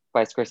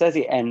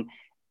Scorsese. And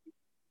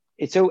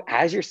it's so,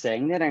 as you're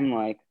saying that, I'm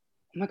like,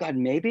 oh my God,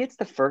 maybe it's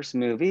the first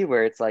movie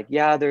where it's like,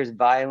 yeah, there's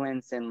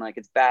violence and like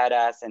it's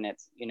badass and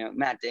it's,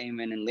 Matt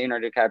Damon and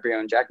Leonardo DiCaprio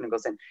and Jack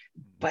Nicholson,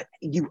 but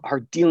you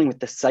are dealing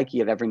with the psyche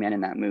of every man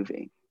in that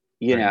movie,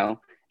 right.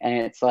 And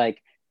it's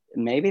like,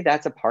 maybe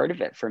that's a part of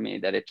it for me,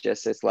 that it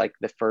just is like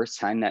the first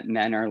time that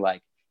men are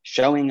like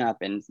showing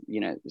up and,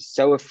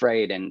 so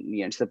afraid and,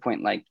 to the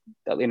point like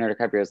that Leonardo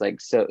DiCaprio is like,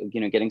 so,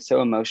 getting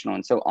so emotional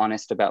and so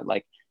honest about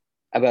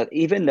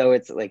even though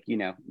it's like,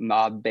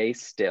 mob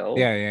based still,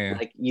 yeah.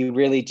 Like you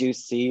really do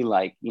see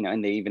like,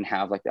 and they even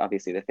have like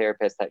obviously the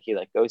therapist that he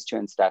like goes to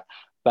and stuff,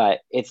 but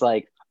it's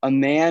like a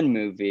man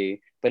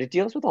movie, but it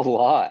deals with a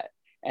lot.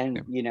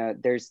 And,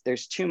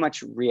 there's too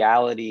much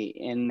reality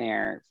in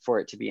there for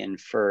it to be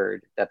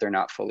inferred that they're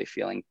not fully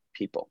feeling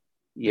people,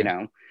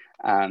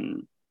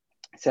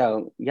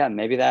 so yeah,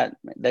 maybe that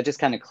just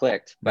kind of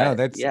clicked. But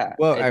no,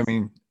 well, I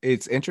mean,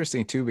 it's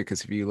interesting too,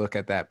 because if you look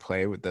at that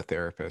play with the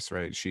therapist,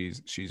 right,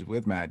 she's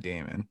with Matt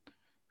Damon,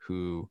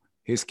 who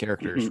his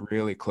character is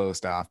really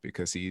closed off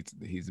because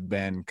he's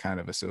been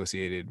kind of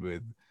associated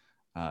with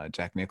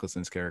Jack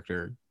Nicholson's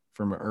character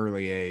from an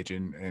early age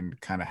and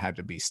kind of had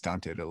to be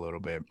stunted a little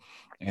bit.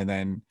 And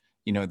then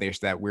there's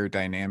that weird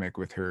dynamic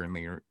with her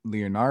and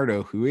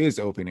Leonardo, who is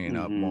opening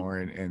up more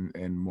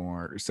and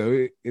more.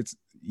 So it's,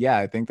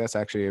 I think that's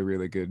actually a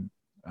really good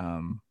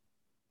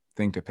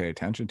thing to pay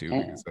attention to.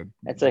 Because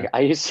it's like, I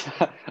used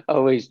to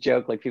always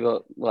joke, like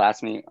people will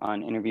ask me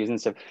on interviews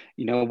and stuff,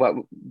 what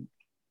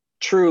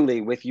truly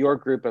with your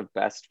group of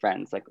best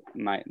friends, like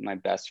my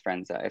best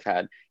friends that I've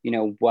had,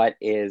 what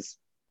is,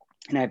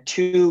 and I have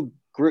 2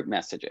 group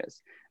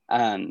messages.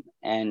 And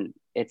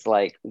it's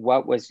like,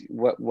 what was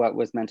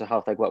mental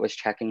health? Like, what was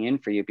checking in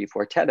for you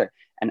before Tether?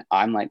 And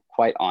I'm like,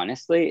 quite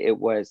honestly, it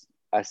was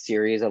a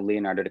series of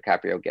Leonardo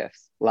DiCaprio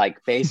gifts,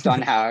 like based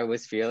on how I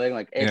was feeling,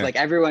 like it's like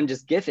everyone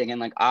just gifting. And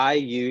like, I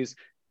use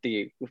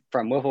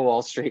from Wolf of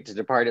Wall Street to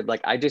Departed, like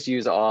I just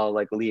use all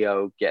like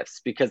Leo gifts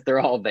because they're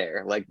all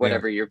there, like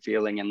whatever you're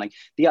feeling. And like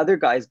the other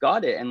guys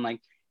got it. And like,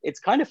 it's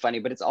kind of funny,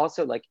 but it's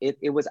also like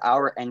it was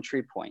our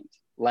entry point,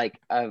 like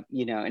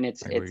and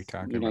it's Like what you're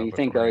talking about you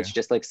think, before, oh, it's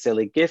just like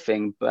silly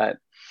gifting,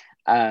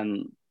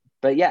 um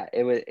but yeah,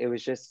 it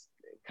was just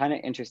kind of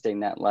interesting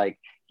that, like,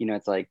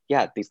 it's like,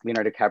 yeah, these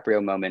Leonardo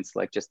DiCaprio moments,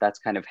 like, just that's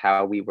kind of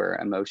how we were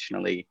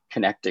emotionally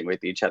connecting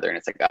with each other. And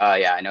it's like, oh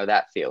yeah, I know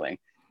that feeling,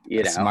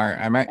 that's smart.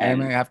 I might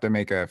and have to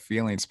make a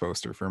feelings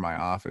poster for my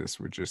office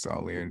with just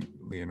all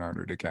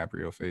Leonardo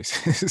DiCaprio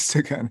faces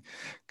to kind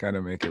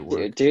of make it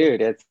work.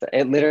 dude,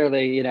 it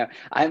literally,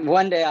 I'm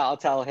one day I'll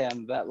tell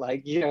him that,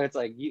 like, it's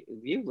like,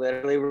 you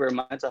literally were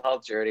my mental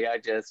health journey. I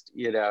just,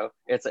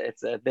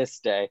 it's a this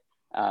day.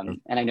 And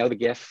I know the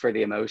gift for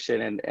the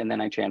emotion, and then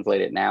I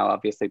translate it now,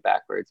 obviously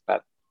backwards,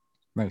 but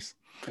Nice.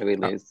 we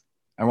lose.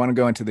 I want to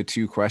go into the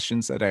two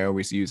questions that I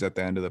always use at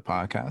the end of the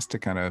podcast to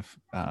kind of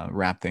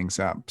wrap things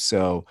up.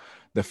 So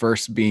the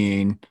first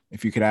being,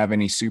 if you could have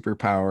any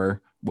superpower,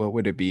 what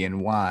would it be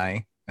and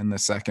why? And the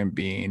second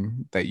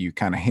being, that you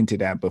kind of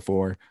hinted at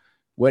before,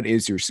 what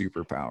is your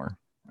superpower?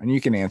 And you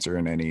can answer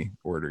in any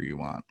order you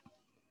want.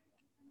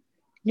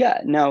 Yeah,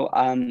 no,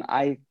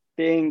 I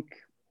think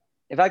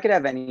if I could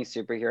have any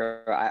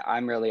superhero,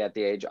 I'm really at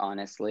the age,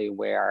 honestly,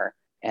 where,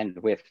 and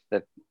with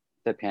the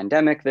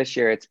pandemic this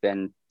year, it's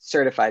been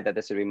certified that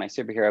this would be my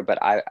superhero, but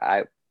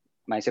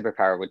my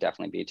superpower would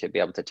definitely be to be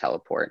able to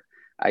teleport.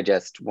 I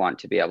just want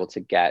to be able to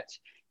get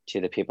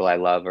to the people I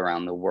love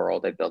around the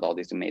world. I build all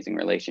these amazing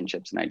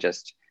relationships, and I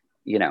just,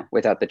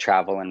 without the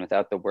travel and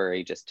without the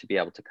worry, just to be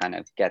able to kind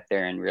of get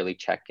there and really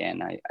check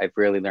in. I've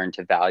really learned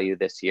to value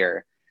this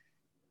year,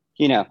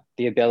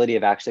 the ability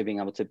of actually being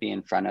able to be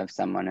in front of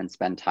someone and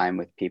spend time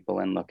with people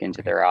and look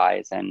into their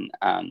eyes. And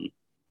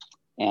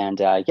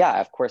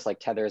yeah, of course, like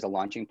Tether as a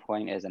launching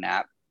point is an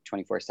app,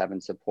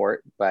 24/7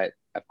 support. But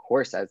of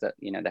course, as the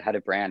head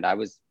of brand, I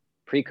was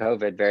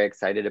pre-COVID very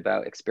excited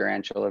about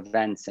experiential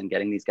events and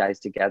getting these guys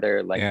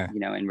together, like,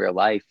 in real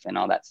life and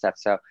all that stuff.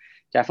 So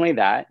definitely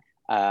that.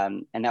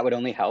 And that would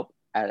only help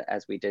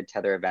as we did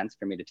Tether events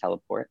for me to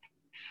teleport.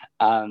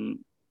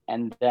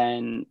 And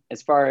then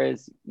as far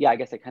as, I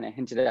guess I kind of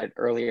hinted at it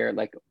earlier,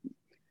 like,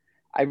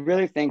 I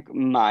really think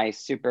my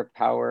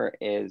superpower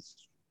is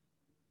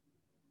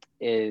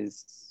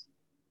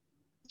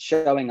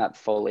showing up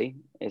fully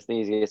is the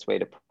easiest way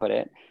to put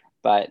it.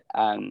 But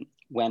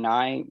when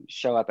I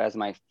show up as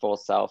my full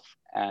self,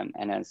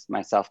 and as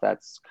myself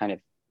that's kind of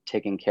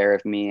taking care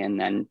of me, and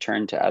then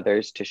turn to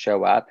others to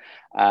show up,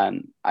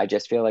 I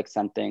just feel like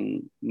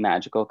something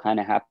magical kind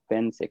of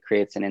happens. It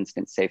creates an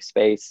instant safe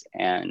space,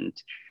 and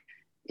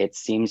it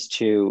seems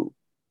to,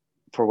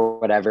 for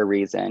whatever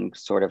reason,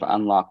 sort of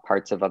unlock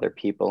parts of other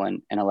people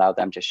and allow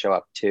them to show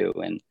up too.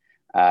 And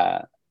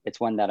it's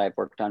one that I've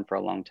worked on for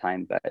a long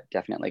time, but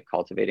definitely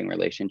cultivating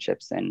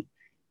relationships and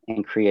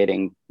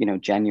creating,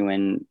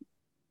 genuine,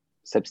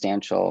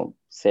 substantial,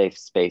 safe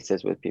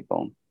spaces with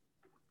people.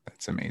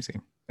 That's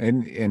amazing.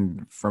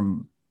 And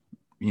from,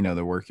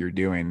 the work you're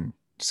doing,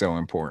 so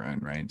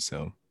important, right?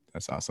 So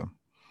that's awesome.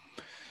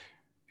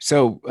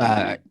 So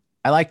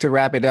I like to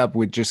wrap it up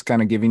with just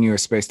kind of giving you a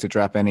space to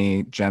drop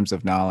any gems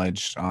of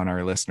knowledge on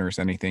our listeners,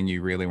 anything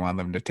you really want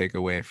them to take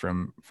away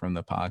from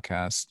the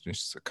podcast,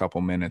 just a couple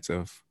minutes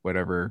of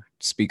whatever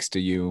speaks to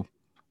you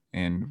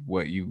and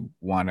what you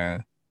want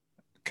to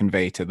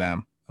convey to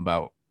them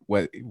about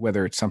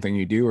whether it's something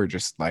you do or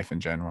just life in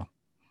general.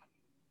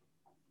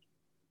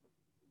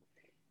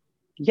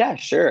 Yeah,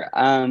 sure.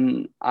 I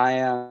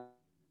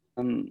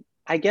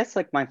guess,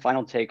 like, my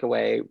final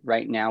takeaway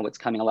right now, what's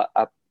coming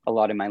up a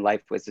lot in my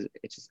life, was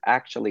it's just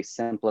actually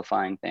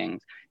simplifying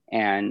things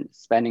and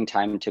spending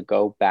time to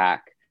go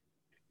back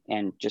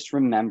and just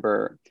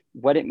remember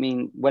what it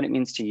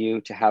means to you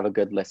to have a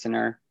good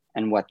listener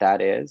and what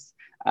that is,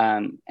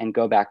 and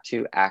go back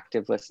to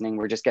active listening.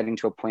 We're just getting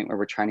to a point where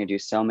we're trying to do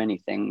so many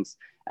things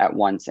at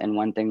once, and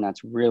one thing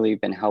that's really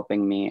been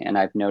helping me, and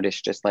I've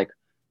noticed just, like,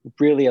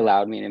 really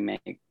allowed me to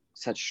make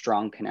such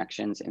strong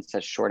connections in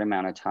such short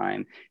amount of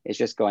time, is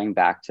just going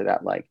back to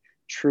that, like,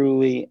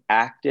 truly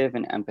active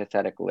and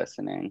empathetic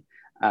listening,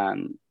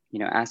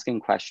 asking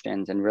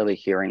questions and really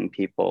hearing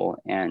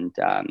people, and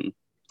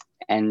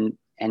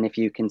if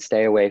you can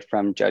stay away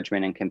from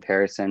judgment and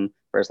comparison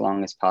for as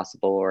long as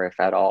possible, or if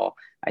at all,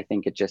 I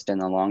think it just, in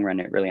the long run,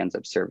 it really ends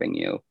up serving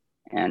you.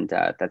 And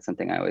that's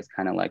something I always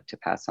kind of like to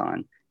pass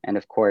on. And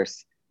of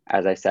course,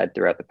 as I said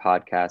throughout the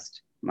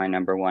podcast, my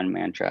number one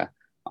mantra: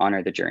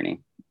 honor the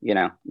journey.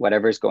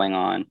 Whatever's going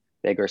on,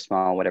 big or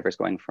small, whatever's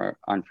going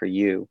on for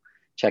you,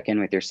 check in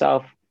with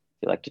yourself. If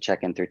you like to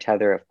check in through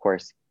Tether, of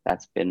course,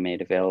 that's been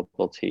made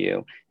available to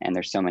you. And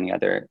there's so many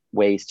other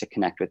ways to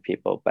connect with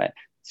people, but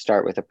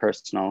start with a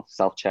personal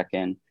self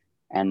check-in,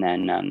 and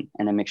then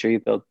make sure you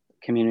build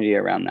community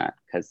around that.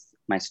 Because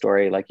my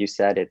story, like you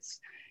said, it's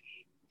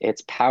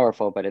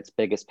powerful, but its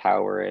biggest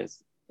power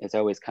is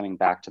always coming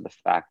back to the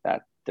fact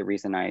that the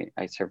reason I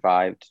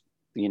survived,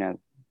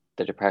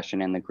 the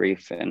depression and the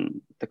grief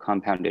and the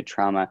compounded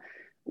trauma,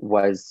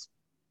 was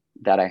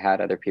that I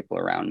had other people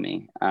around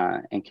me,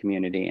 and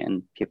community,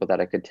 and people that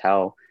I could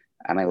tell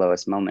at my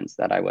lowest moments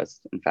that I was,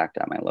 in fact,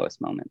 at my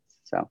lowest moments.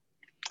 So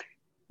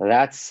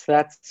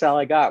That's all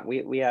I got.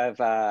 We have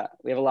a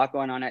lot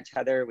going on at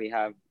Tether. We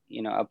have,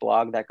 you know, a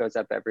blog that goes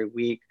up every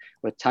week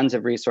with tons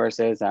of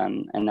resources.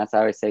 And that's how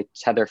I always say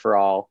Tether for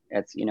all.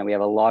 It's, you know, we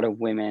have a lot of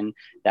women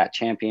that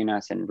champion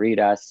us and read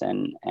us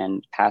and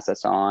pass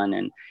us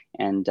on,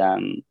 and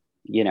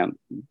you know,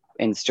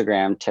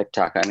 Instagram,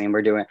 TikTok. I mean,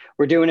 we're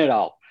doing it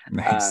all.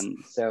 Nice.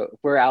 So if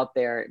we're out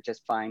there,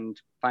 just find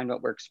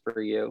what works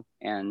for you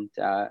and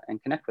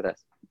connect with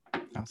us.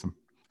 Awesome.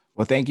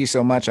 Well, thank you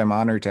so much. I'm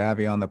honored to have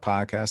you on the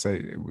podcast.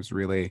 It was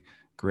really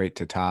great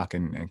to talk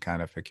and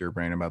kind of pick your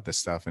brain about this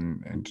stuff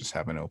and just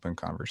have an open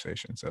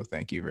conversation. So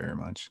thank you very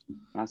much.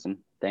 Awesome.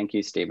 Thank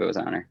you, Steve. It was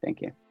an honor.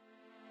 Thank you.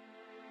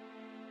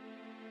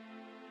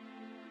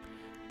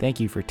 Thank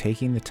you for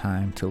taking the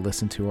time to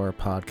listen to our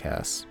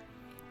podcast.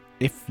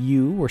 If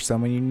you or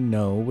someone you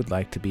know would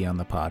like to be on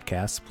the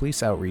podcast,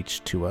 please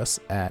outreach to us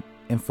at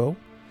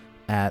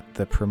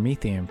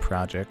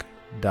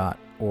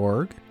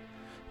info@theprometheanproject.org.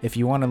 If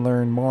you want to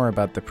learn more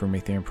about the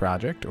Promethean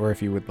Project, or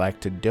if you would like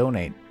to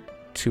donate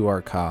to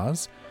our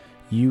cause,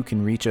 you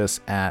can reach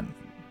us at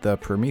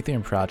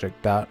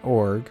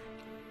theprometheanproject.org.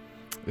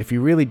 If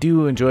you really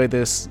do enjoy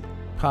this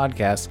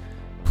podcast,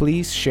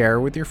 please share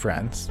with your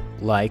friends,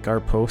 like our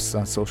posts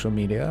on social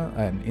media,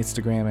 on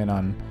Instagram and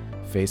on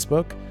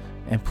Facebook,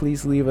 and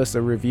please leave us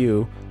a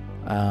review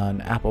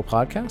on Apple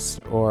Podcasts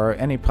or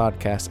any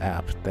podcast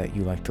app that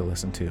you like to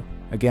listen to.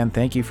 Again,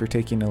 thank you for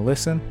taking a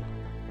listen.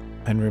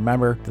 And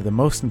remember that the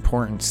most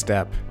important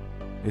step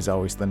is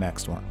always the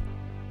next one.